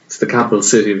do. It's the capital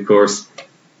city, of course.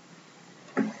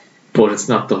 But it's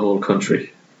not the whole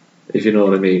country, if you know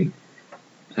what I mean.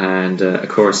 And, of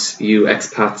course, you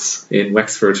expats in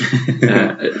Wexford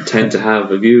tend to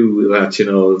have a view that,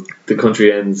 the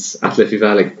country ends at Liffey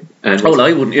Valley. And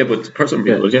I wouldn't, but some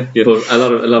people would, But a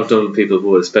lot of Dublin people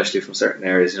would, especially from certain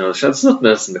areas, there's nothing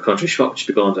else in the country. What should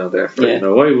be going down there for?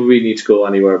 Why would we need to go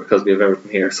anywhere because we have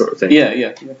everything here, sort of thing.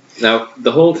 Yeah. Now,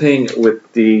 the whole thing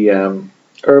with the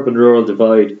urban-rural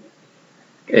divide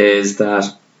is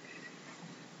that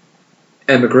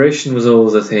emigration was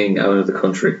always a thing out of the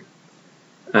country.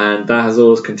 And that has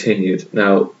always continued.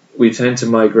 Now, we tend to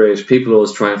migrate. People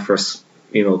always try and first,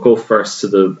 go first to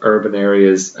the urban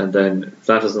areas, and then if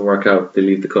that doesn't work out, they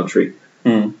leave the country.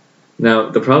 Now,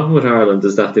 the problem with Ireland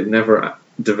is that they've never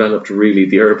developed really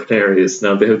the urban areas.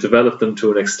 Now, they have developed them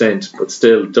to an extent, but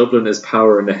still, Dublin is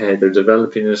powering ahead. They're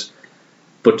developing it,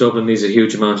 but Dublin needs a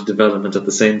huge amount of development at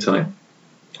the same time.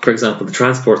 For example, the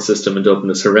transport system in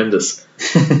Dublin is horrendous.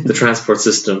 The transport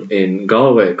system in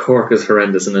Galway, Cork is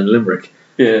horrendous, and in Limerick.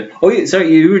 Yeah.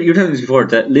 Sorry, you were telling us before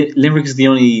that Limerick is the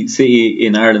only city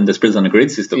in Ireland that's built on a grid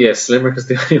system. Yes, Limerick is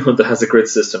the only one that has a grid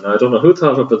system. Now, I don't know who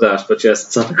thought up of that, but yes,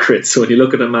 it's on a grid. So when you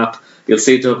look at a map, you'll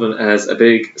see Dublin as a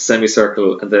big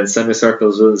semicircle, and then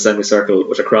semicircles within a semicircle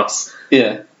with a cross.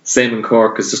 Yeah. Same in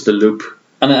Cork, it's just a loop.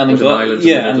 And an island.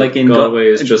 Yeah, and like in Galway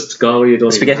is just Galway. You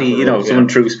don't spaghetti. Someone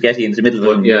threw spaghetti into the middle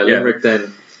of it. Yeah, Limerick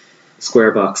then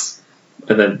square box,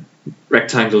 and then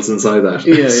rectangles inside that.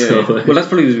 Well, that's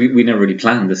probably because we never really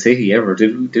planned the city ever,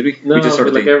 did we? No, we just sort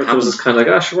of like everything was kind of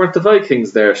like, weren't the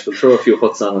Vikings there? Should we throw a few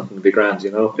huts on it and it'd be grand,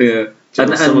 Yeah.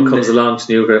 And someone comes along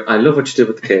to you, go, I love what you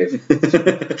did with the cave.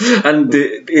 And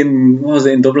in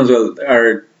Dublin as well,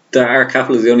 our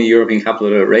capital is the only European capital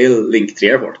with a rail link to the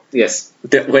airport. Yes.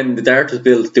 When the Dart was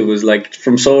built, there was like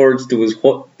from Swords, there was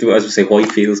as we say,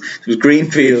 white fields. There was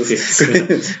green fields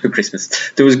for Christmas.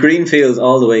 There was green fields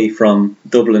all the way from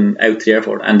Dublin out to the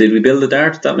airport. And did we build the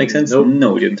Dart? Does that make sense? Nope.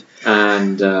 No, we didn't.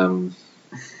 And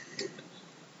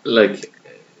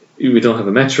we don't have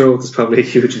a metro. There's probably a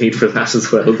huge need for that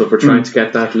as well, but we're trying to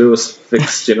get that Lewis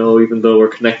fixed, even though we're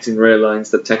connecting rail lines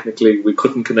that technically we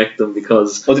couldn't connect them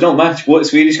because... they don't match. What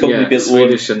Swedish company built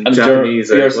Swedish one, and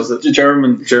Japanese, was it? The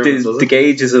Germans, the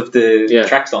gauges of the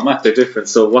tracks don't match. They're different.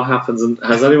 So what happens,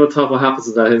 has anyone thought what happens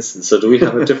in that instance? So do we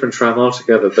have a different tram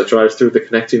altogether that drives through the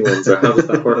connecting ones, or how does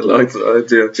that work?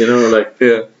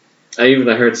 I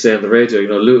heard say on the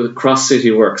radio, Cross City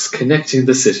Works, connecting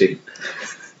the city.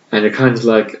 And you're kind of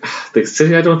like, the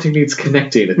city I don't think needs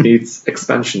connecting, it needs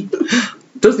expansion.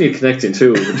 It does need connecting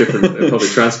too with different public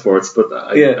transports, but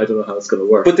I don't know how it's going to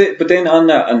work. But then on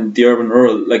that, and the urban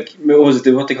rural, like, what was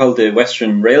it, what they call the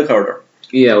Western Rail Corridor?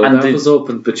 Yeah, well, that was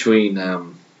opened between...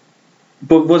 I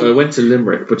went to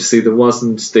Limerick, but you see, there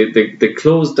wasn't. They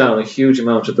closed down a huge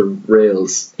amount of the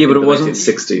rails. Yeah, but it wasn't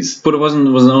 1960s. But it wasn't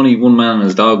only one man and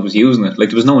his dog was using it. Like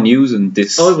there was no one using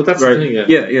this. Oh, but that's the thing.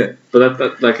 Yeah. But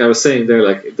that, like I was saying there,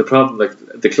 like the problem, like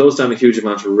they closed down a huge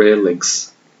amount of rail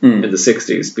links in the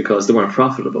 60s because they weren't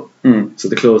profitable. So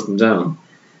they closed them down.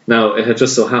 Now, it had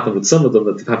just so happened with some of them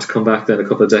that they've had to come back then a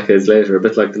couple of decades later, a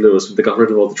bit like the Lewis, when they got rid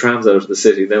of all the trams out of the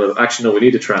city. They went, actually, no, we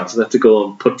need a tram, so they have to go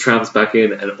and put trams back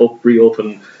in and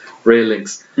reopen rail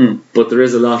links. But there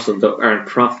is a lot of them that aren't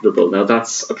profitable. Now,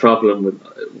 that's a problem with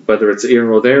whether it's Ian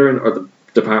Rodarin or the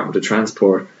Department of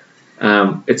Transport.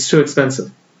 It's too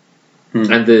expensive.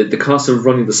 And the cost of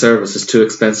running the service is too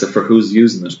expensive for who's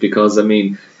using it, because I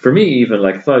mean, for me, even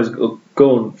like if I was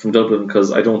going from Dublin,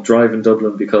 because I don't drive in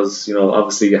Dublin, because you know,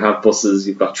 obviously you have buses,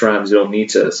 you've got trams, you don't need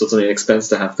to, so it's only an expense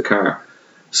to have the car.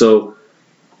 So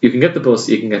you can get the bus,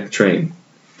 you can get the train.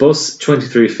 Bus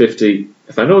 $23.50.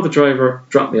 If I know the driver,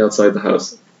 drop me outside the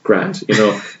house. Grand, you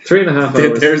know, 3.5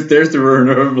 hours. There's the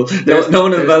vulnerable. No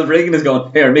one in Balbriggan is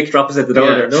going, here, Mick, drop us at the door.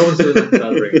 Yeah, no one's doing that in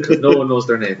Balbriggan because no one knows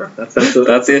their neighbour. That's it.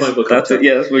 That's it.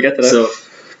 Yeah, we'll get to that.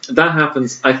 So that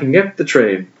happens. I can get the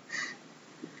train,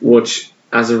 which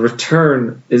as a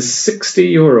return is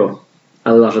 €60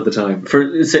 a lot of the time.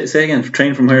 For say again,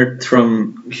 train from where?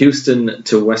 From Houston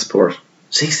to Westport.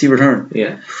 60 return.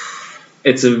 Yeah.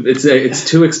 It's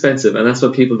too expensive, and that's why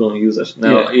people don't use it.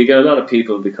 Now you get a lot of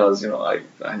people, because you know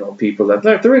I know people that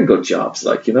they're in good jobs,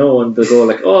 like, you know, and they go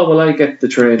like, oh well, I get the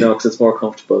train now because it's more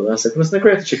comfortable. And I was like, well, isn't it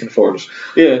great that you can afford it?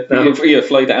 Yeah, now, you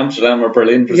fly to Amsterdam or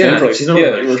Berlin for the same price. You know,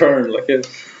 return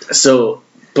So,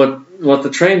 but what the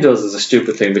train does is a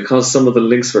stupid thing, because some of the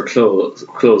links were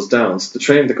closed down. So the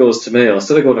train that goes to Mayo,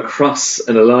 instead of going across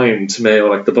in a line to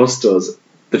Mayo like the bus does,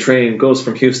 the train goes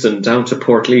from Houston down to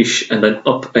Portlaoise and then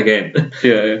up again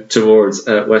towards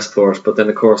Westport. But then,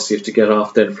 of course, you have to get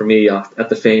off then, for me, at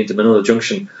the Feint in Manola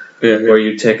Junction, where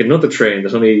you take another train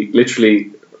that only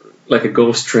literally, like a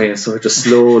ghost train, so it just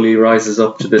slowly rises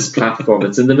up to this platform.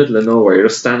 It's in the middle of nowhere. You're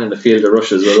just standing in a field of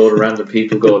rushes with a load of random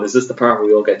people going, is this the part where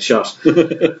we all get shot?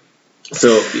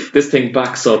 So this thing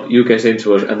backs up, you get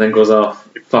into it, and then goes off.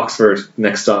 Foxford,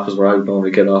 next stop, is where I would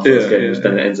normally get off.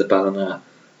 Then it ends at Ballina.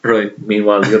 Right.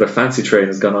 Meanwhile, the other fancy train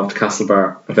has gone off to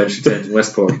Castlebar, eventually to end in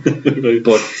Westport. Right.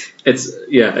 But it's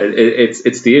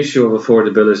the issue of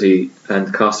affordability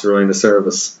and cost of running the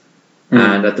service.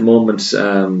 And at the moment,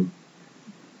 they're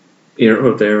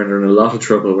in a lot of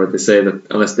trouble, where they say that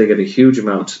unless they get a huge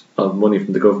amount of money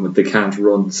from the government, they can't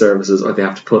run services, or they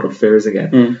have to put up fares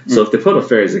again. So if they put up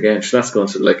fares again, that's going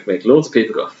to make loads of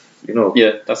people go, you know,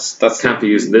 that's can't be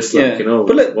using this, you know.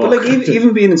 But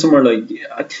even being in somewhere like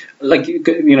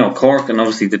you know, Cork, and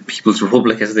obviously the People's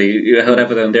Republic, as they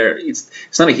have it down there, it's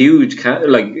not a huge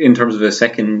in terms of a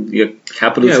second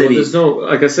capital city. Well, there's no,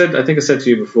 like I think I said to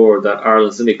you before, that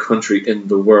Ireland's the only country in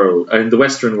the world, in the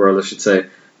Western world, I should say,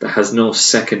 that has no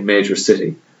second major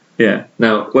city. Yeah.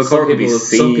 Now, some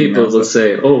people will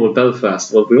say, oh, well,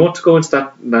 Belfast. Well, we want to go into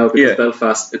that now, because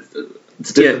Belfast,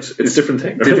 it's different. It's a different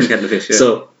thing. Right? Different kind of fish. Yeah.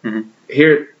 So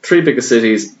here, three biggest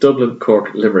cities: Dublin,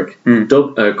 Cork, Limerick.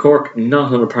 Cork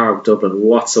not on a par with Dublin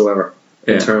whatsoever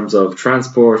in terms of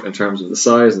transport, in terms of the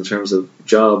size, in terms of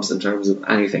jobs, in terms of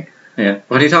anything. Yeah.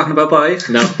 What are you talking about, boys?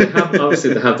 Now, they have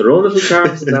their own little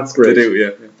charms, and that's great. They do,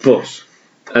 yeah. But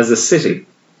as a city,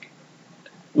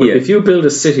 if you build a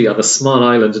city on a small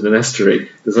island in an estuary,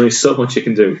 there's only so much you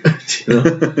can do, you know?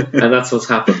 And that's what's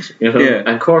happened, you know. Yeah.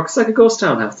 And Cork's like a ghost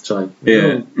town half the time. You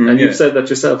know? And you've said that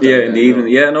yourself. Yeah, in the evening.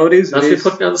 Yeah, no, it is. Not to be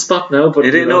putting me on the spot now, but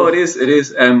it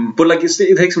is. But like,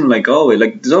 it takes something like Galway.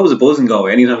 Like, there's always a buzz in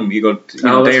Galway. Anytime you go,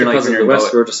 day or night, because of the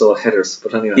West, we're just all headers.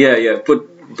 But anyway. Yeah.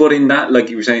 But in that, like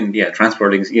you were saying,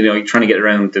 transporting, you know, you're trying to get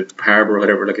around the harbour or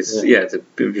whatever, like it's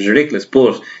ridiculous.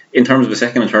 But in terms of a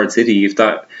second and third city, if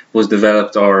that was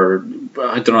developed, or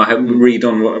I don't know how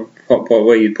redone, what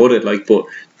way you'd put it, like, but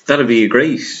that'd be a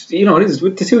great, you know, it is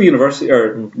with the two university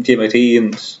or TMIT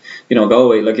and, you know,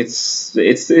 Galway, like it's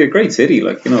a great city,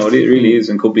 like, you know, it really is,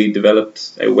 and could be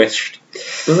developed out west.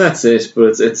 Well, that's it,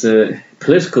 but it's a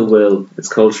political will, it's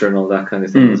culture and all that kind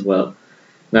of thing as well.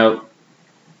 Now,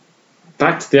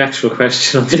 back to the actual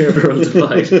question on the rural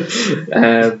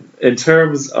divide. In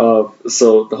terms of,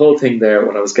 so the whole thing there,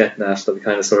 what I was getting at, that we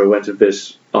kind of sort of went a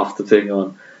bit off the thing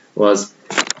on, was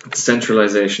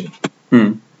centralisation.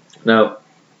 Now,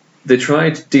 they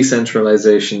tried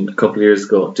decentralisation a couple of years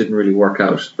ago. It didn't really work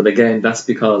out. But again, that's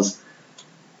because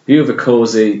you have a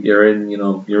cosy, you're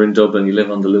in Dublin, you live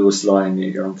on the Lewis line,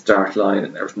 you're on the Dart line,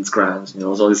 and everything's grand. You know,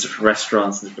 there's all these different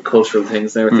restaurants and different cultural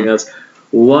things and everything else.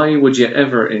 Why would you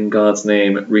ever, in God's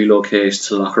name, relocate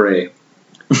to Loughrea,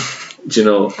 you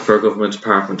know, for a government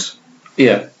department?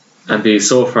 Yeah. And be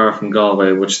so far from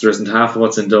Galway, which there isn't half of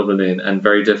what's in Dublin in, and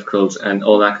very difficult, and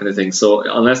all that kind of thing. So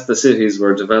unless the cities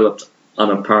were developed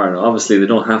on a par, obviously they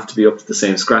don't have to be up to the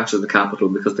same scratch as the capital,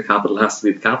 because the capital has to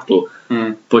be the capital.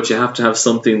 But you have to have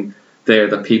something there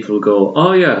that people go,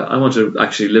 oh yeah, I want to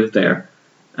actually live there.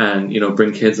 and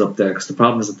bring kids up there, because the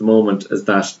problem is at the moment is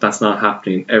that that's not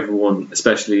happening. Everyone,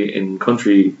 especially in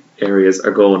country areas,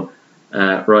 are going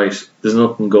right, there's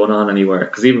nothing going on anywhere,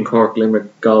 because even Cork,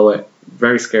 Limerick, Galway,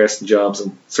 very scarce in jobs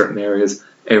in certain areas.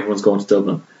 Everyone's going to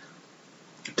Dublin.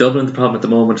 The problem at the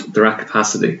moment, they're at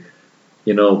capacity.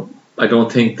 I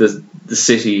don't think the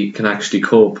city can actually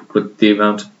cope with the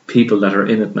amount of people that are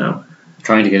in it now.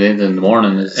 Trying to get in the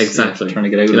morning is exactly trying to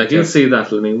get out. Like you'll see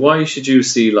that. I mean, why should you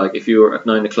see, like, if you're at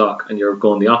 9 o'clock and you're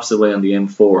going the opposite way on the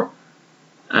M4,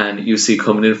 and you see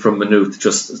coming in from Maynooth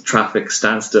just traffic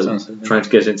standstill trying to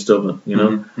get into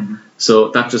Dublin, So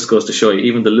that just goes to show you,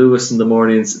 even the Lewis in the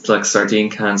mornings, it's like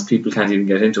sardine cans, people can't even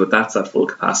get into it. That's at full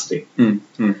capacity.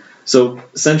 So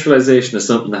centralisation is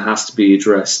something that has to be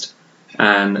addressed,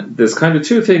 and there's kind of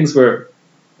two things where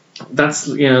that's,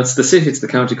 it's the city, it's the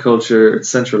county culture, it's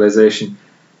centralisation.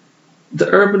 The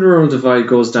urban-rural divide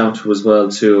goes down to as well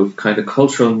to kind of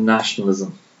cultural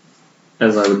nationalism,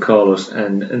 as I would call it,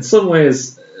 and in some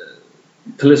ways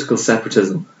political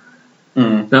separatism.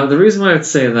 Now, the reason why I'd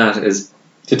say that is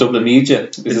the Dublin media.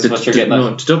 Is this what you're getting at?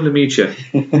 No, the Dublin media.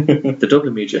 The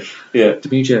Dublin media. Yeah. The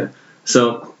media.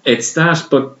 So it's that,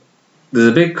 but there's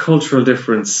a big cultural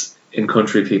difference in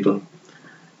country people,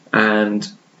 and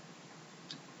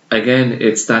again,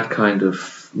 it's that kind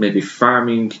of maybe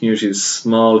farming communities,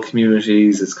 small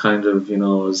communities. It's kind of,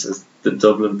 as the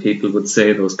Dublin people would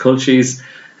say, those cultures.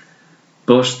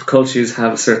 But the cultures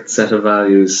have a certain set of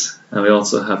values, and we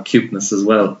also have cuteness as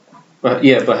well. But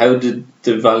how did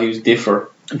the values differ?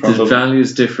 The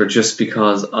values differ just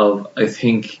because of, I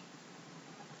think,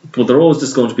 well, they're always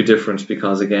just going to be different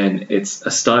because, again, it's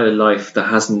a style of life that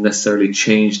hasn't necessarily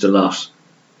changed a lot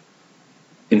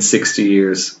in 60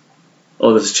 years.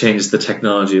 All this changes the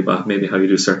technology about maybe how you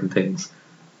do certain things.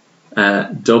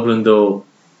 Dublin, though,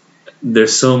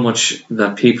 there's so much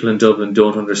that people in Dublin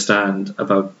don't understand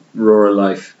about rural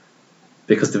life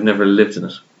because they've never lived in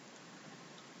it.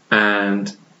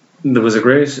 And there was a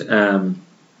great...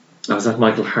 I was at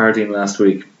Michael Harding last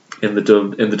week in the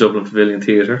Dublin Pavilion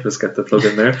Theatre. Let's get the plug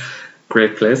in there.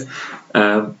 Great place.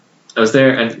 I was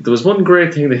there, and there was one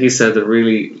great thing that he said that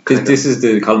really... This is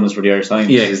the columnist for the Irish Times.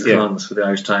 Yeah, he's the columnist for the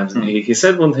Irish Times. And he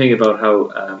said one thing about how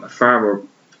a farmer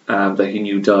that he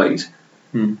knew died.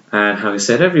 And how he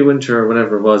said every winter or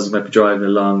whatever it was, you might be driving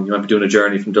along, you might be doing a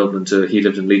journey from Dublin to... He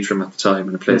lived in Leitrim at the time,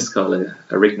 in a place called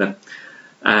Rigna.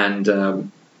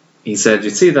 And he said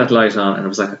you'd see that light on, and it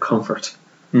was like a comfort.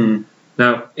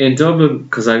 Now, in Dublin,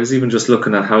 because I was even just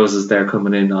looking at houses there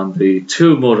coming in on the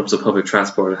 2 modes of public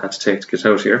transport I had to take to get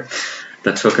out here.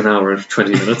 That took an hour and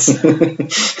 20 minutes.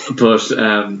 But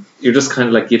you're just kind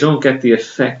of like, you don't get the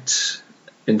effect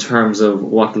in terms of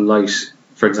what light,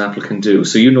 for example, can do.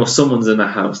 So someone's in a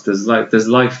house, there's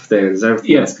life there, there's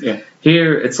everything else.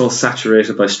 Here, it's all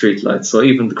saturated by street lights, so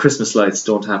even the Christmas lights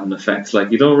don't have an effect.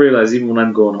 Like, you don't realise, even when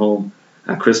I'm going home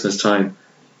at Christmas time,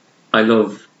 I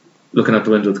love looking out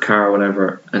the window of the car or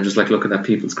whatever, and just like looking at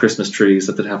people's Christmas trees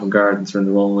that they have in gardens or in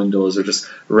their own windows, or just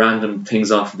random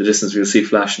things off in the distance where you'll see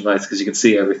flashing lights because you can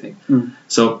see everything.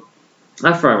 So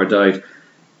that farmer died,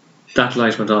 that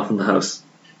light went off in the house.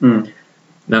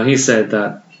 Now he said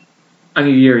that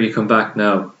any year you come back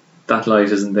now, that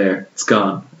light isn't there, it's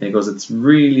gone. And he goes, it's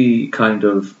really kind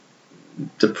of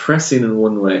depressing in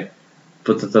one way,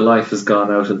 but that the life has gone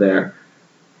out of there.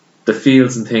 The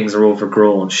fields and things are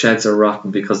overgrown, sheds are rotten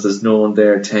because there's no one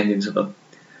there tending to them.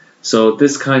 So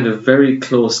this kind of very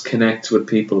close connect with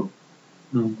people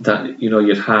that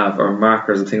you'd have, or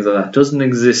markers and things like that, doesn't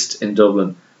exist in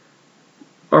Dublin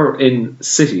or in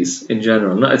cities in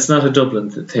general. No, it's not a Dublin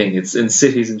thing, it's in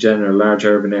cities in general, large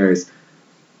urban areas,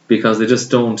 because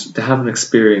they haven't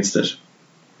experienced it.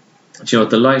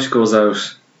 The light goes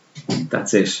out,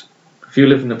 that's it. If you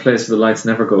live in a place where the lights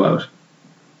never go out,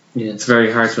 it's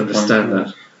very hard to understand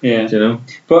that.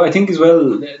 But I think as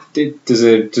well, there's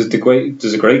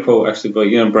a great quote actually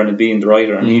by Brendan Behan, the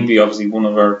writer, and he'd be obviously one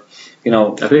of our, I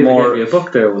believe more. He gave me a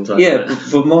book there one time.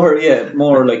 But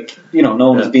more like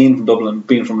known as being from Dublin,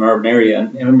 being from an urban area.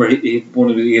 And I remember he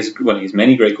has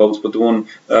many great quotes, but the one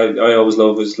I always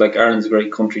love was like, Ireland's a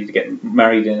great country to get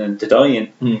married in and to die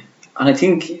in. And I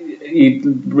think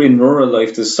in rural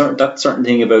life there's certain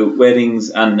thing about weddings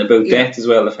and about death as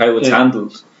well, of how it's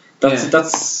handled.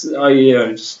 That's we'll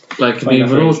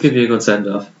always give you a good send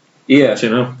off. It's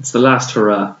the last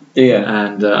hurrah.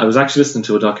 And I was actually listening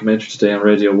to a documentary today on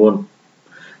Radio 1,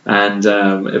 and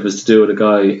it was to do with a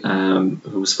guy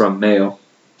who was from Mayo.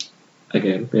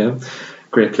 Again,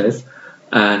 great place.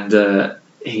 And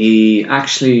he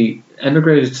actually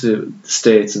emigrated to the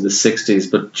States in the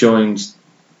 60s, but joined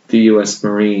the US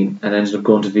Marine and ended up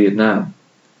going to Vietnam.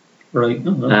 Right.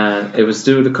 And it was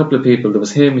due to a couple of people. There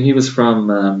was him. He was from,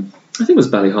 I think it was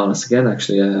Ballyhonus again,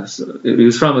 actually. So he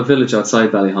was from a village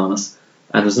outside Ballyhonus.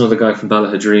 And there's another guy from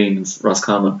Ballahadreen in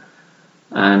Roscommon.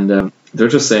 And they're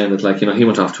just saying that, like, he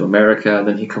went off to America and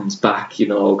then he comes back, a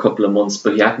couple of months,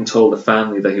 but he hadn't told the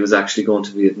family that he was actually going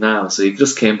to Vietnam. So he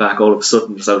just came back all of a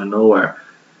sudden, just out of nowhere.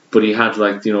 But he had,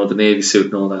 like, the Navy suit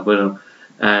and all that with him.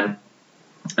 And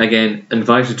again,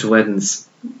 invited to weddings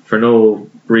for no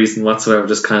reason whatsoever,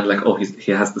 just kind of like, oh,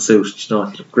 he has the suit, he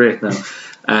looked great now.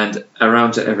 And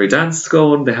around to every dance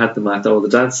going, they had them at all the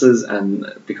dances,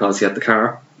 and because he had the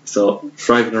car, so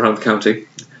driving around the county.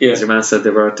 Yeah. As your man said,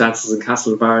 there were dances in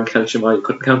Castlebar and Kelchimai, you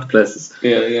couldn't count the places.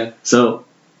 Yeah. So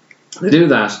they do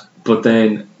that, but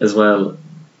then as well,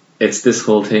 it's this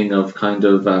whole thing of kind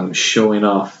of showing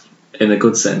off in a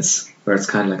good sense, where it's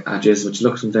kind of like, Jesus, would you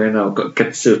look at him there now? Get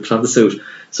the suit, put on the suit.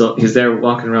 So he's there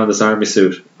walking around this army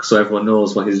suit, so everyone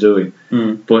knows what he's doing.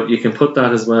 But you can put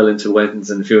that as well into weddings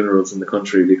and funerals in the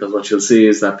country, because what you'll see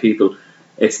is that people,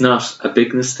 it's not a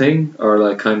bigness thing, or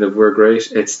like kind of we're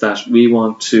great, it's that we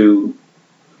want to,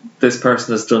 this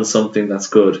person has done something that's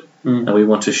good, and we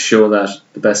want to show that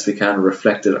the best we can,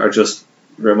 reflect it, or just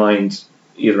remind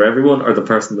either everyone or the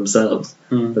person themselves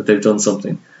that they've done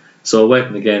something. So a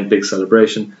wedding, again, big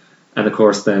celebration. And of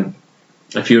course then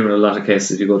a funeral, in a lot of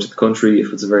cases, if you go to the country,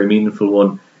 if it's a very meaningful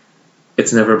one,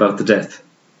 it's never about the death,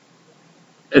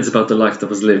 it's about the life that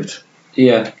was lived.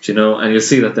 Yeah. And you'll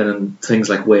see that then in things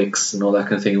like wakes and all that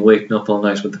kind of thing, waking up all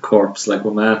night with the corpse. Like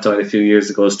when my aunt died a few years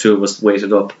ago, as two of us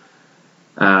waited up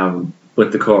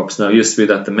with the corpse. Now it used to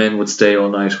be that the men would stay all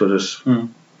night with it,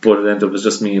 but it ended up as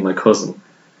just me and my cousin.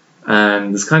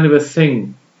 And there's kind of a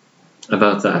thing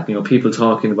about that, people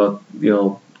talking about,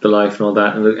 the life and all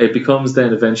that, and it becomes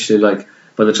then eventually like,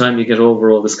 by the time you get over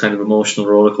all this kind of emotional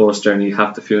roller coaster and you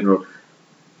have the funeral,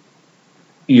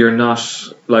 you're not,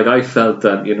 like, I felt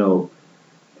that,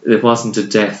 it wasn't a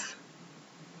death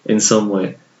in some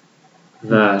way,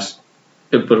 that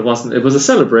but it wasn't, it was a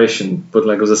celebration, but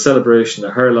like it was a celebration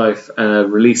of her life and a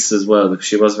release as well, because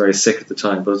she was very sick at the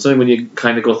time. But it's only when you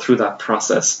kind of go through that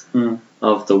process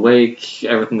of the wake,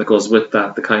 everything that goes with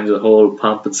that, the kind of the whole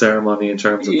pomp and ceremony in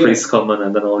terms of priests coming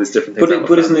and then all these different things.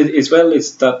 But isn't it as well,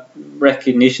 it's that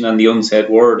recognition and the unsaid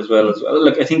word as well.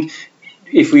 Like, I think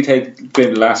if we take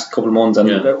the last couple of months and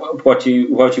what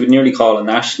you would nearly call a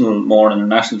national mourning, a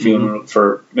national funeral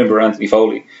for, remember, Anthony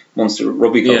Foley, Munster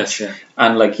rugby coach,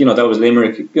 and like, that was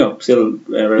Limerick, still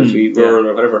relatively rural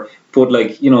or whatever, but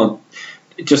like,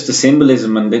 just the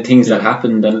symbolism and the things that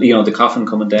happened, and the coffin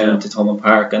coming down to Thomond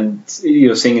Park, and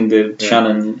singing the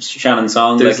Shannon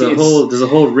song. There's a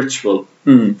whole ritual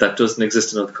that doesn't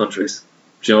exist in other countries.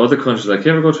 Other countries, like,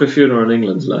 you ever go to a funeral in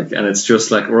England, like, and it's just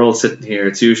like we're all sitting here,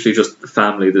 it's usually just the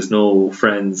family, there's no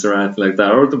friends or anything like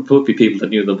that, or there would be people that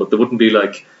knew them, but there wouldn't be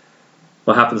like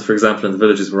what happens, for example, in the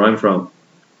villages where I'm from.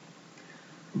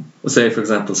 Let's say, for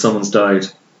example, someone's died,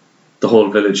 the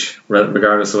whole village,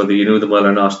 regardless of whether you knew them well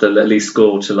or not, they'll at least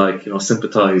go to, like,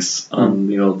 sympathise on,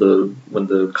 when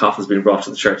the coffin's being brought to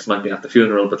the church. It might be at the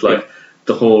funeral, but like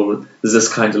the whole, there's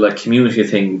this kind of like community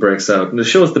thing breaks out, and it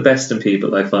shows the best in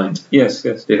people, I find. Yes,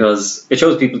 because it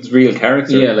shows people's real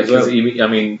character. Yeah, like, I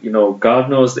mean,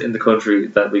 God knows in the country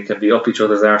that we can be up each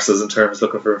other's arses in terms of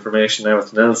looking for information and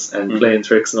everything else, and playing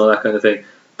tricks and all that kind of thing.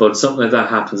 But something like that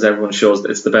happens, everyone shows that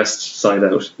it's the best side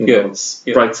out. It's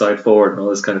bright side forward and all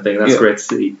this kind of thing. That's great to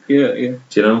see. Yeah. Do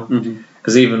you know?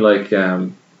 Because even like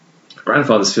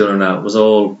grandfather's funeral now, it was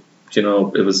all,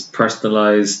 it was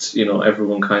personalised.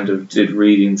 Everyone kind of did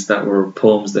readings that were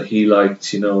poems that he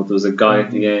liked. There was a guy at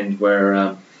the end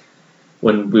where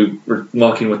when we were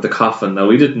walking with the coffin, now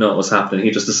we didn't know what was happening.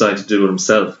 He just decided to do it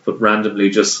himself, but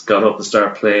randomly just got up and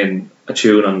started playing a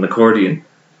tune on an accordion.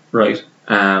 Right.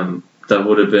 That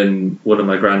would have been one of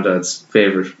my granddad's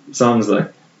favourite songs,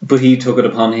 like. But he took it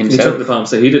upon himself. He took it upon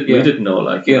himself. We didn't know,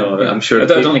 like, I'm sure. I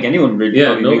don't think anyone really.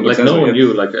 No one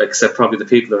knew, like, except probably the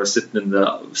people that were sitting in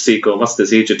the seat going, "What's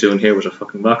this Egypt doing here with a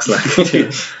fucking box?" Like,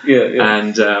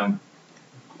 And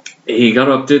he got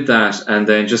up, did that, and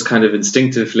then just kind of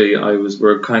instinctively,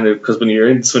 we're kind of, because when you're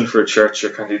in Swinford Church,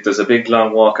 you're kind of, there's a big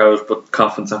long walk out, but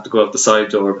coffins have to go out the side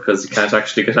door because you can't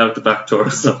actually get out the back door.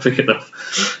 It's not big enough.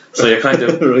 So you're kind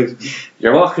of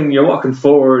you're walking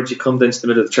forward. You come into the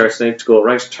middle of the church, and you have to go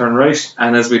right, turn right.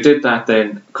 And as we did that,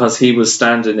 then, because he was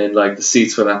standing in like the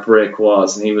seats where that break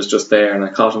was, and he was just there, and I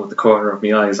caught him with the corner of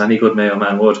my eyes. Any good Mayo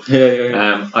man would.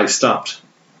 I stopped.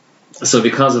 So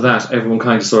because of that, everyone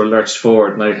kind of sort of lurched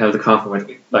forward, and I held the coffin with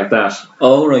like that.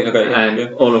 Oh, right, okay.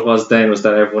 And all it was then was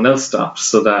that everyone else stopped,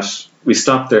 so that we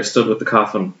stopped there, stood with the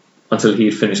coffin until he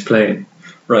had finished playing.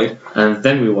 Right. And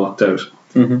then we walked out.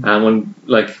 And when,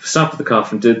 stopped at the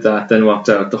coffin, did that, then walked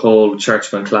out, the whole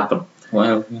church went clapping.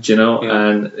 Wow. Do you know? Yeah.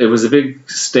 And it was a big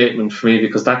statement for me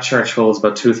because that church holds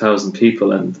about 2,000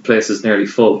 people and the place is nearly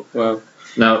full. Wow.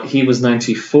 Now, he was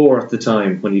 94 at the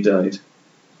time when he died.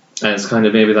 And it's kind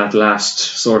of maybe that last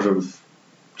sort of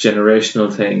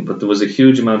generational thing, but there was a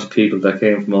huge amount of people that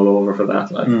came from all over for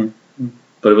that.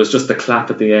 But it was just the clap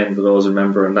at the end that I always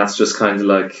remember, and that's just kind of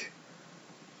like,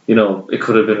 it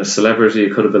could have been a celebrity,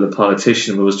 it could have been a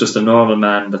politician, but it was just a normal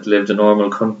man that lived a normal,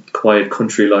 quiet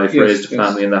country life, raised a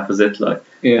family, and that was it. And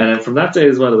then from that day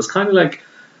as well, it was kind of like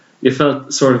you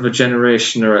felt sort of a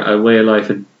generation or a way of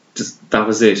life that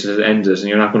was it, it ended, and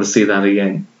you're not going to see that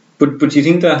again. But do you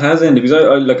think that has ended? Because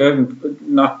I haven't,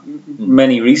 not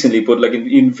many recently, but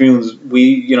in funerals,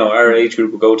 we, our age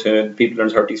group will go to, and people in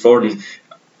their 30s, 40s.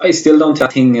 I still don't think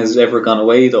that thing has ever gone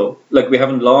away, though. We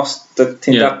haven't lost that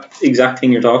exact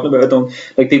thing you're talking about. I don't,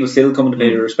 people still come to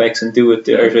pay their respects and do it.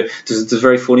 There's a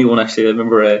very funny one, actually. I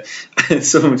remember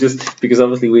someone, just because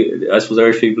obviously I suppose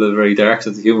Irish people have a very dark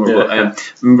sense of humour, but I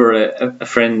remember a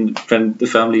friend, the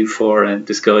family for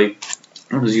this guy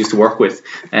I was used to work with,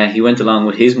 he went along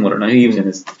with his mother. Now he was in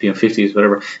his 50s,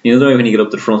 whatever. The way when you get up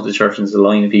to the front of the church and there's a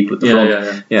line of people at the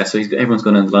front. So everyone's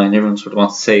going in the line. Everyone sort of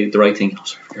wants to say the right thing. Oh,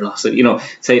 sorry for your loss.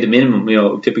 Say the minimum.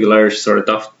 Typical Irish sort of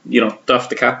doff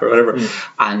the cap or whatever.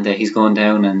 And he's going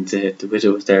down, and the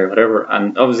widow was there, whatever.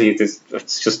 And obviously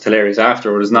it's just hilarious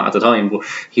afterwards. Not at the time, but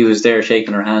he was there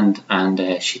shaking her hand, and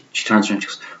she turns around and she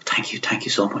goes, thank you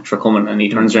so much for coming. And he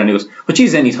turns around and he goes, well,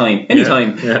 geez, anytime. And his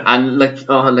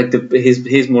mother, his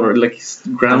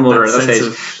grandmother at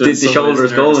that stage, the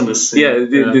shoulders going,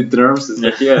 the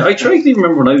nervousness. I try to even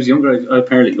remember when I was younger. I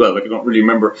don't really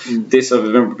remember this. I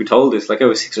remember being told this. I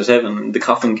was 6 or 7, and the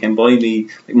coffin came by me,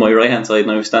 my right hand side,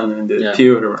 and I was standing in the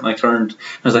pew with her, and I turned, and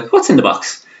I was like, what's in the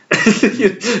box? I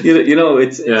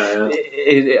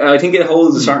think it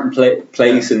holds a certain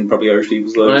place in probably Irish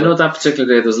people's lives. Well, I know that particular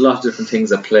day there's a lot of different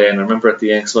things at play, and I remember at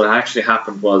the end, what actually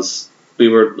happened was we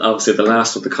were obviously the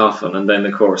last with the coffin, and then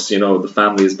of course the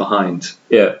family is behind.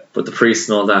 But the priest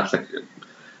and all that,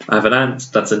 I have an aunt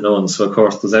that's a nun, so of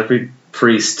course there's every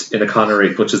priest in a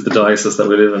connery, which is the diocese that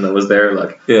we live in, that was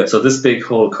there. So this big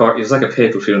whole court, it was like a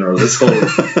papal funeral. This whole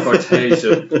cortege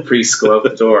of priests go out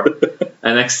the door,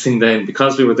 and next thing then,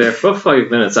 because we were there for about 5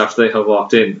 minutes after they had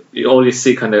walked in, all you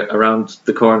see kind of around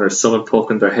the corner is someone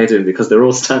poking their head in, because they're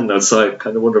all standing outside,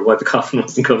 kind of wondering why the coffin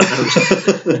wasn't coming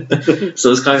out.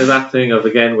 So it's kind of that thing of,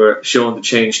 again, we're showing the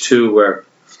change too, where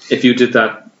if you did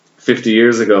that 50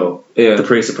 years ago, the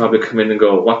priest would probably come in and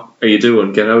go, what are you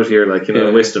doing? Get out here,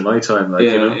 wasting my time.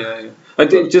 I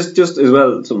did just as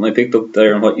well, something I picked up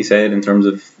there on what you said in terms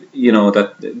of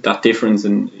that difference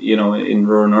in in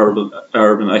rural and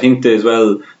urban. I think as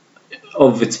well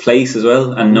of its place as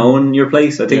well, and knowing your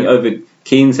place. I think I have a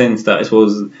keen sense that I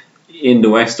suppose in the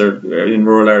West or in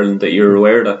rural Ireland that you're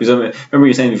aware of that. Because I remember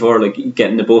you saying before,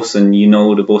 getting the bus and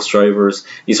the bus drivers,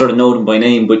 you sort of know them by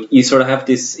name, but you sort of have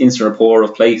this instant rapport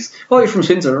of place. Oh, you're from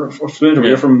Spencer or Splinter,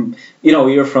 you're from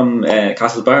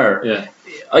Castlebar.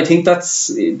 I think that's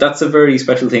a very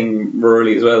special thing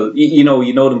rurally as well. You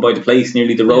know them by the place,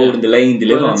 nearly the road and the lane they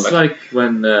live on. It's like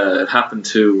when it happened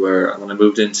when I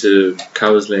moved into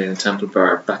Cowsley in Temple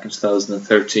Bar back in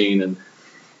 2013, and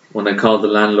when I called the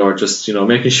landlord, just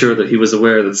making sure that he was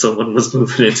aware that someone was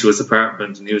moving into his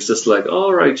apartment, and he was just like,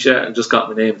 "Oh right, yeah," and just got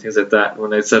my name and things like that. And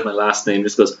when I said my last name, he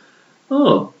just goes,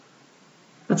 "Oh,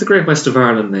 that's a great West of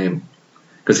Ireland name,"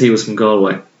 because he was from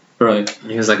Galway. Right. And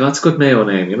he was like, "Oh, it's a good Mayo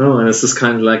name," and it's just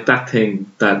kind of like that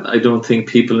thing that I don't think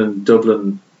people in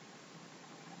Dublin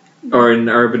or in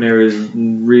urban areas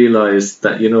realise,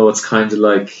 that it's kind of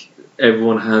like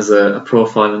everyone has a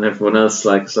profile, and everyone else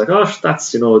it's like, oh,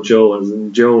 that's Joe,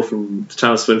 and Joe from the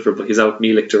town of Swinford, but he's out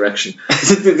Meelick direction.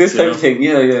 This type of thing,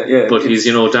 yeah. But he's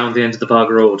down the end of the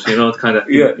bog road, kind of,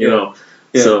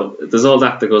 So there's all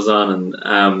that goes on,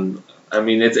 and I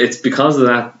mean it's because of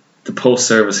that the post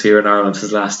service here in Ireland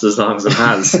has lasted as long as it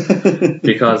has,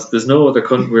 because there's no other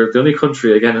country. We're the only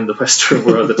country again in the Western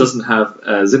world that doesn't have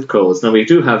zip codes. Now we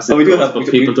do have zip codes, but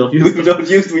people don't use them. We don't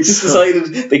use them. We just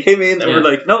decided they came in and we're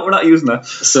like, no, we're not using that.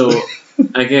 So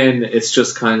again, it's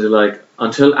just kind of like,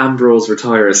 until Ambrose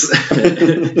retires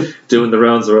doing the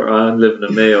rounds around living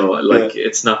in Mayo,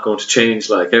 it's not going to change.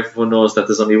 Everyone knows that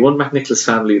there's only one McNicholas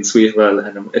family in Sweetwell,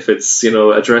 and if it's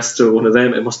addressed to one of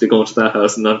them, it must be going to that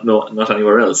house and not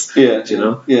anywhere else. Yeah.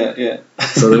 So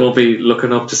they won't be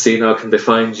looking up to see now can they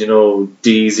find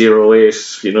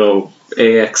D08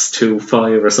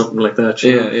 AX25 or something like that.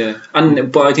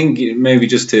 But I think maybe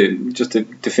just to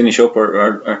finish up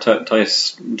or tie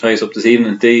us up this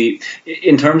evening,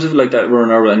 in terms of that rural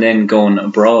and urban and then going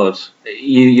abroad,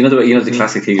 you know the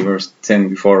classic thing you were saying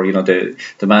before, the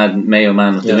Mayo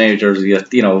man with the Mayo jersey,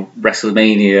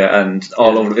 WrestleMania and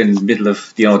all over in the middle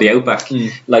of the outback.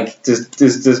 Like there's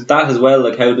that as well.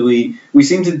 Like how do we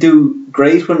seem to do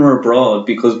great when we're abroad,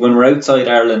 because when we're outside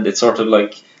Ireland it's sort of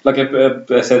like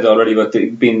I said already about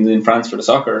being in France for the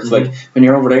soccer. It's like when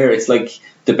you're over there it's like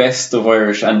the best of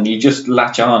Irish, and you just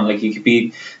latch on. Like you could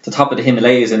be the top of the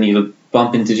Himalayas and you'll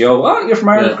bump into Joe. Oh, you're from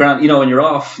Ireland, Grant. And you're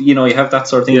off. You have that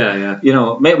sort of thing.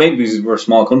 Maybe because we're a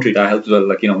small country that helps. Well,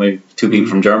 like maybe two people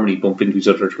from Germany bump into each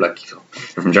other. Like you're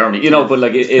from Germany. But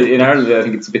like in Ireland, I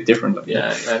think it's a bit different. Like.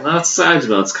 And that's, I don't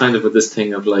know. It's kind of with this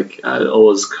thing of like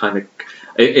always kind of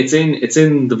it's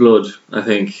in the blood. I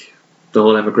think the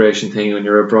whole emigration thing. When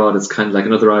you're abroad, it's kind of like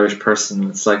another Irish person.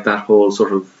 It's like that whole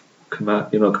sort of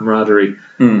camaraderie.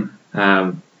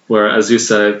 Where, as you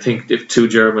said, I think if two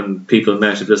German people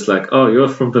met, it's just like, oh, you're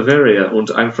from Bavaria and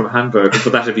I'm from Hamburg,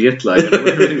 but that'd be it. Like, it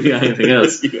wouldn't really be anything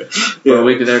else. Where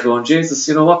we'd be there going, Jesus,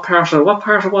 what part of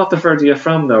Waterford are you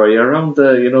from now? Are you around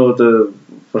are you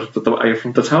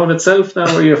from the town itself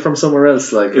now, or are you from somewhere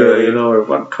else? Like, or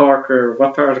what Cork, or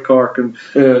what part of Cork? And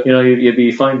you'd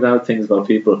be finding out things about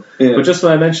people. But just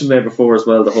what I mentioned there before as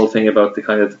well, the whole thing about the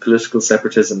kind of the political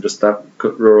separatism, just that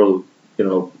rural,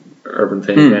 urban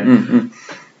thing again.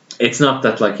 It's not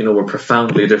that we're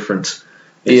profoundly different.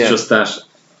 It's just that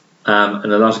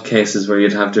in a lot of cases where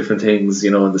you'd have different things,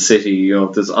 in the city,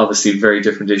 there's obviously very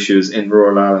different issues in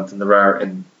rural Ireland than there are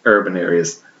in urban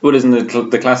areas. Well, isn't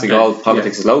the classic all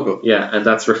politics is local? Yeah, and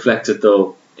that's reflected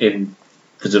though in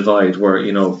the divide where,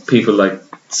 people like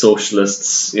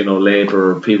socialists,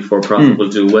 Labour, people for profit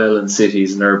will do well in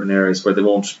cities and urban areas where they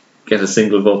won't get a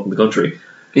single vote in the country.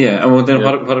 Yeah, and then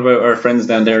what about our friends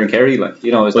down there in Kerry?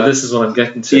 This is what I'm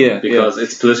getting to, because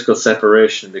it's political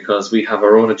separation, because we have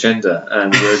our own agenda,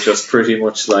 and we're just pretty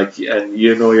much like, and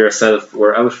yourself,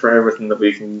 we're out for everything that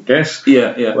we can get.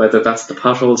 Yeah. Whether that's the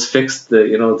potholes fixed,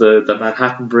 the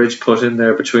Manhattan Bridge put in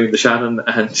there between the Shannon,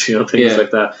 and things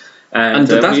like that. And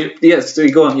go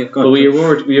on. But we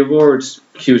award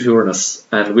cute-horness,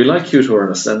 and we like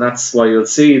cute-horness, and that's why you'll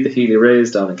see the Healy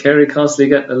Rays down in Kerry constantly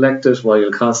getting elected, why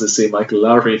you'll constantly see Michael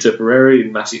Lowry and Tipperary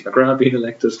and Matty McGrath being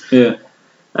elected.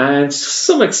 And to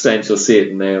some extent you'll see it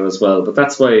in Mayo as well, but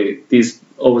that's why these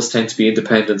always tend to be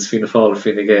independents, Fianna Fáil or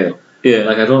Fine Gael.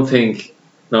 Like I don't think,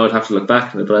 now I'd have to look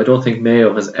back on it, but I don't think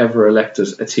Mayo has ever elected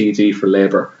a TD for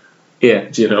Labour.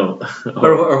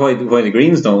 Or why the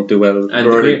Greens don't do well.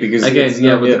 Because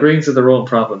the Greens are their own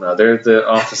problem now. They're the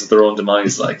office of their own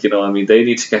demise. They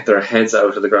need to get their heads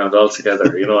out of the ground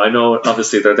altogether. I know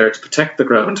obviously they're there to protect the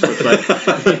ground, but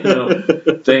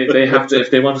they have to, if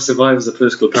they want to survive as a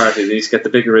political party, they need to get the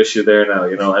bigger issue there now.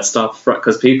 And stop,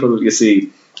 because people, you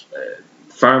see,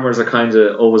 farmers are kind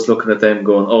of always looking at them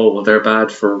going, oh, well, they're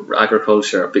bad for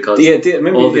agriculture, because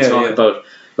all they talk about.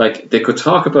 Like, they could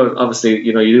talk about, obviously,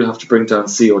 you do have to bring down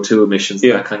CO2 emissions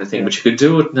and that kind of thing, but you could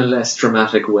do it in a less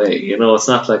dramatic way. It's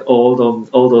not like all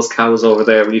those cows over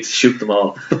there, we need to shoot them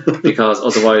all, because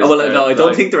otherwise... I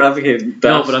don't think they're advocating that.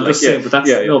 No, but I'm just saying,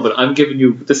 but I'm giving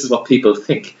you, this is what people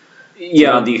think.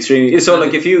 On the extreme. So,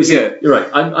 if you... You're right.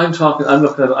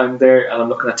 I'm there, and I'm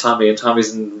looking at Tommy, and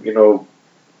Tommy's in,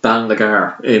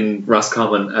 Ballingar in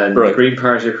Roscommon, and the Green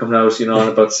Party are coming out, on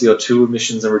about CO2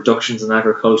 emissions and reductions in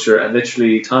agriculture, and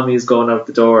literally Tommy is going out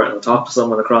the door and will talk to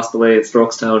someone across the way in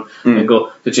Strokestown and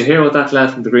go, did you hear what that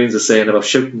lad from the Greens is saying about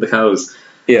shooting the cows?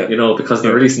 Because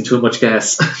they're releasing too much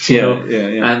gas.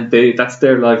 And that's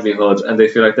their livelihood, and they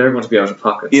feel like they're going to be out of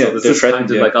pocket. So this is kind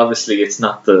of like, obviously it's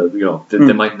not the,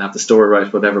 they mightn't have the story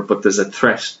right, whatever, but there's a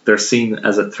threat. They're seen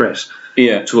as a threat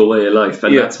to a way of life,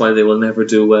 and that's why they will never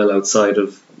do well outside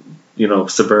of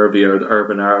suburbia or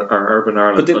urban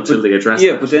Ireland until they address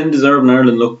that. But then does urban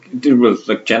Ireland look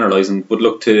generalising, but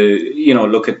look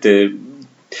at the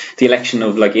election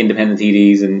of independent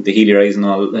TDs and the Healy Rays and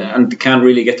all, and they can't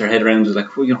really get their head around it.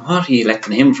 Like, what are you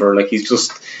electing him for? Like, he's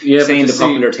just saying the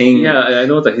popular thing. Yeah, I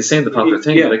know that he's saying the popular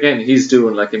thing, but again, he's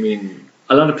doing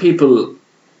a lot of people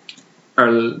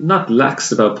are not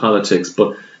lax about politics,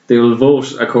 but they will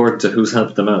vote according to who's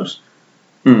helped them out.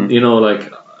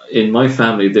 In my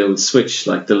family, they'll switch.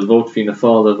 They'll vote Fianna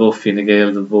Fáil, they'll vote Fine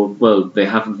Gael, they'll vote. Well, they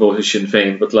haven't voted Sinn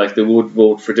Féin, but they would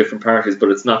vote for different parties. But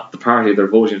it's not the party they're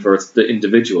voting for; it's the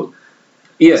individual.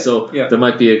 So there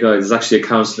might be a guy. There's actually a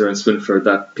councillor in Swinford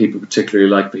that people particularly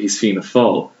like, but he's Fianna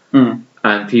Fáil,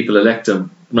 and people elect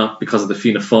him not because of the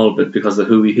Fianna Fáil bit, because of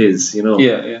who he is.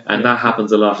 And that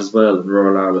happens a lot as well in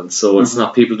rural Ireland. So it's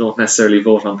not, people don't necessarily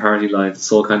vote on party lines. It's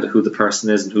all kind of who the person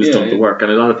is and who's done the work. And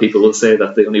a lot of people will say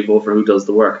that they only vote for who does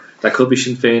the work. That could be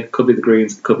Sinn Féin, could be the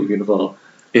Greens, could be Fianna Fáil.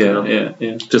 Yeah.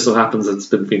 Just so happens it's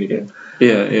been Fine Gael.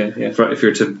 Yeah. If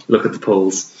you're to look at the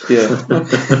polls. Yeah.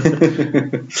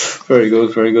 Very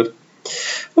good.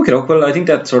 Okay, well, I think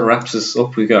that sort of wraps us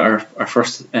up. We got our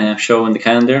first show in the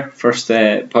calendar, first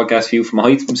podcast view from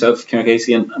height. Myself, Kieran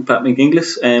Casey, and Pat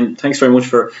McGinglis. Thanks very much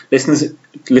for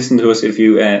listening to us. If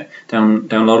you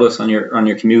download us on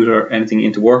your commute or anything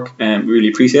into work, we really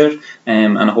appreciate it.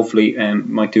 And hopefully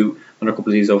might do another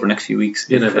couple of these over the next few weeks.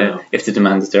 You never know. If the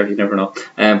demand is there, you never know.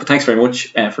 But thanks very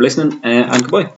much for listening, and goodbye.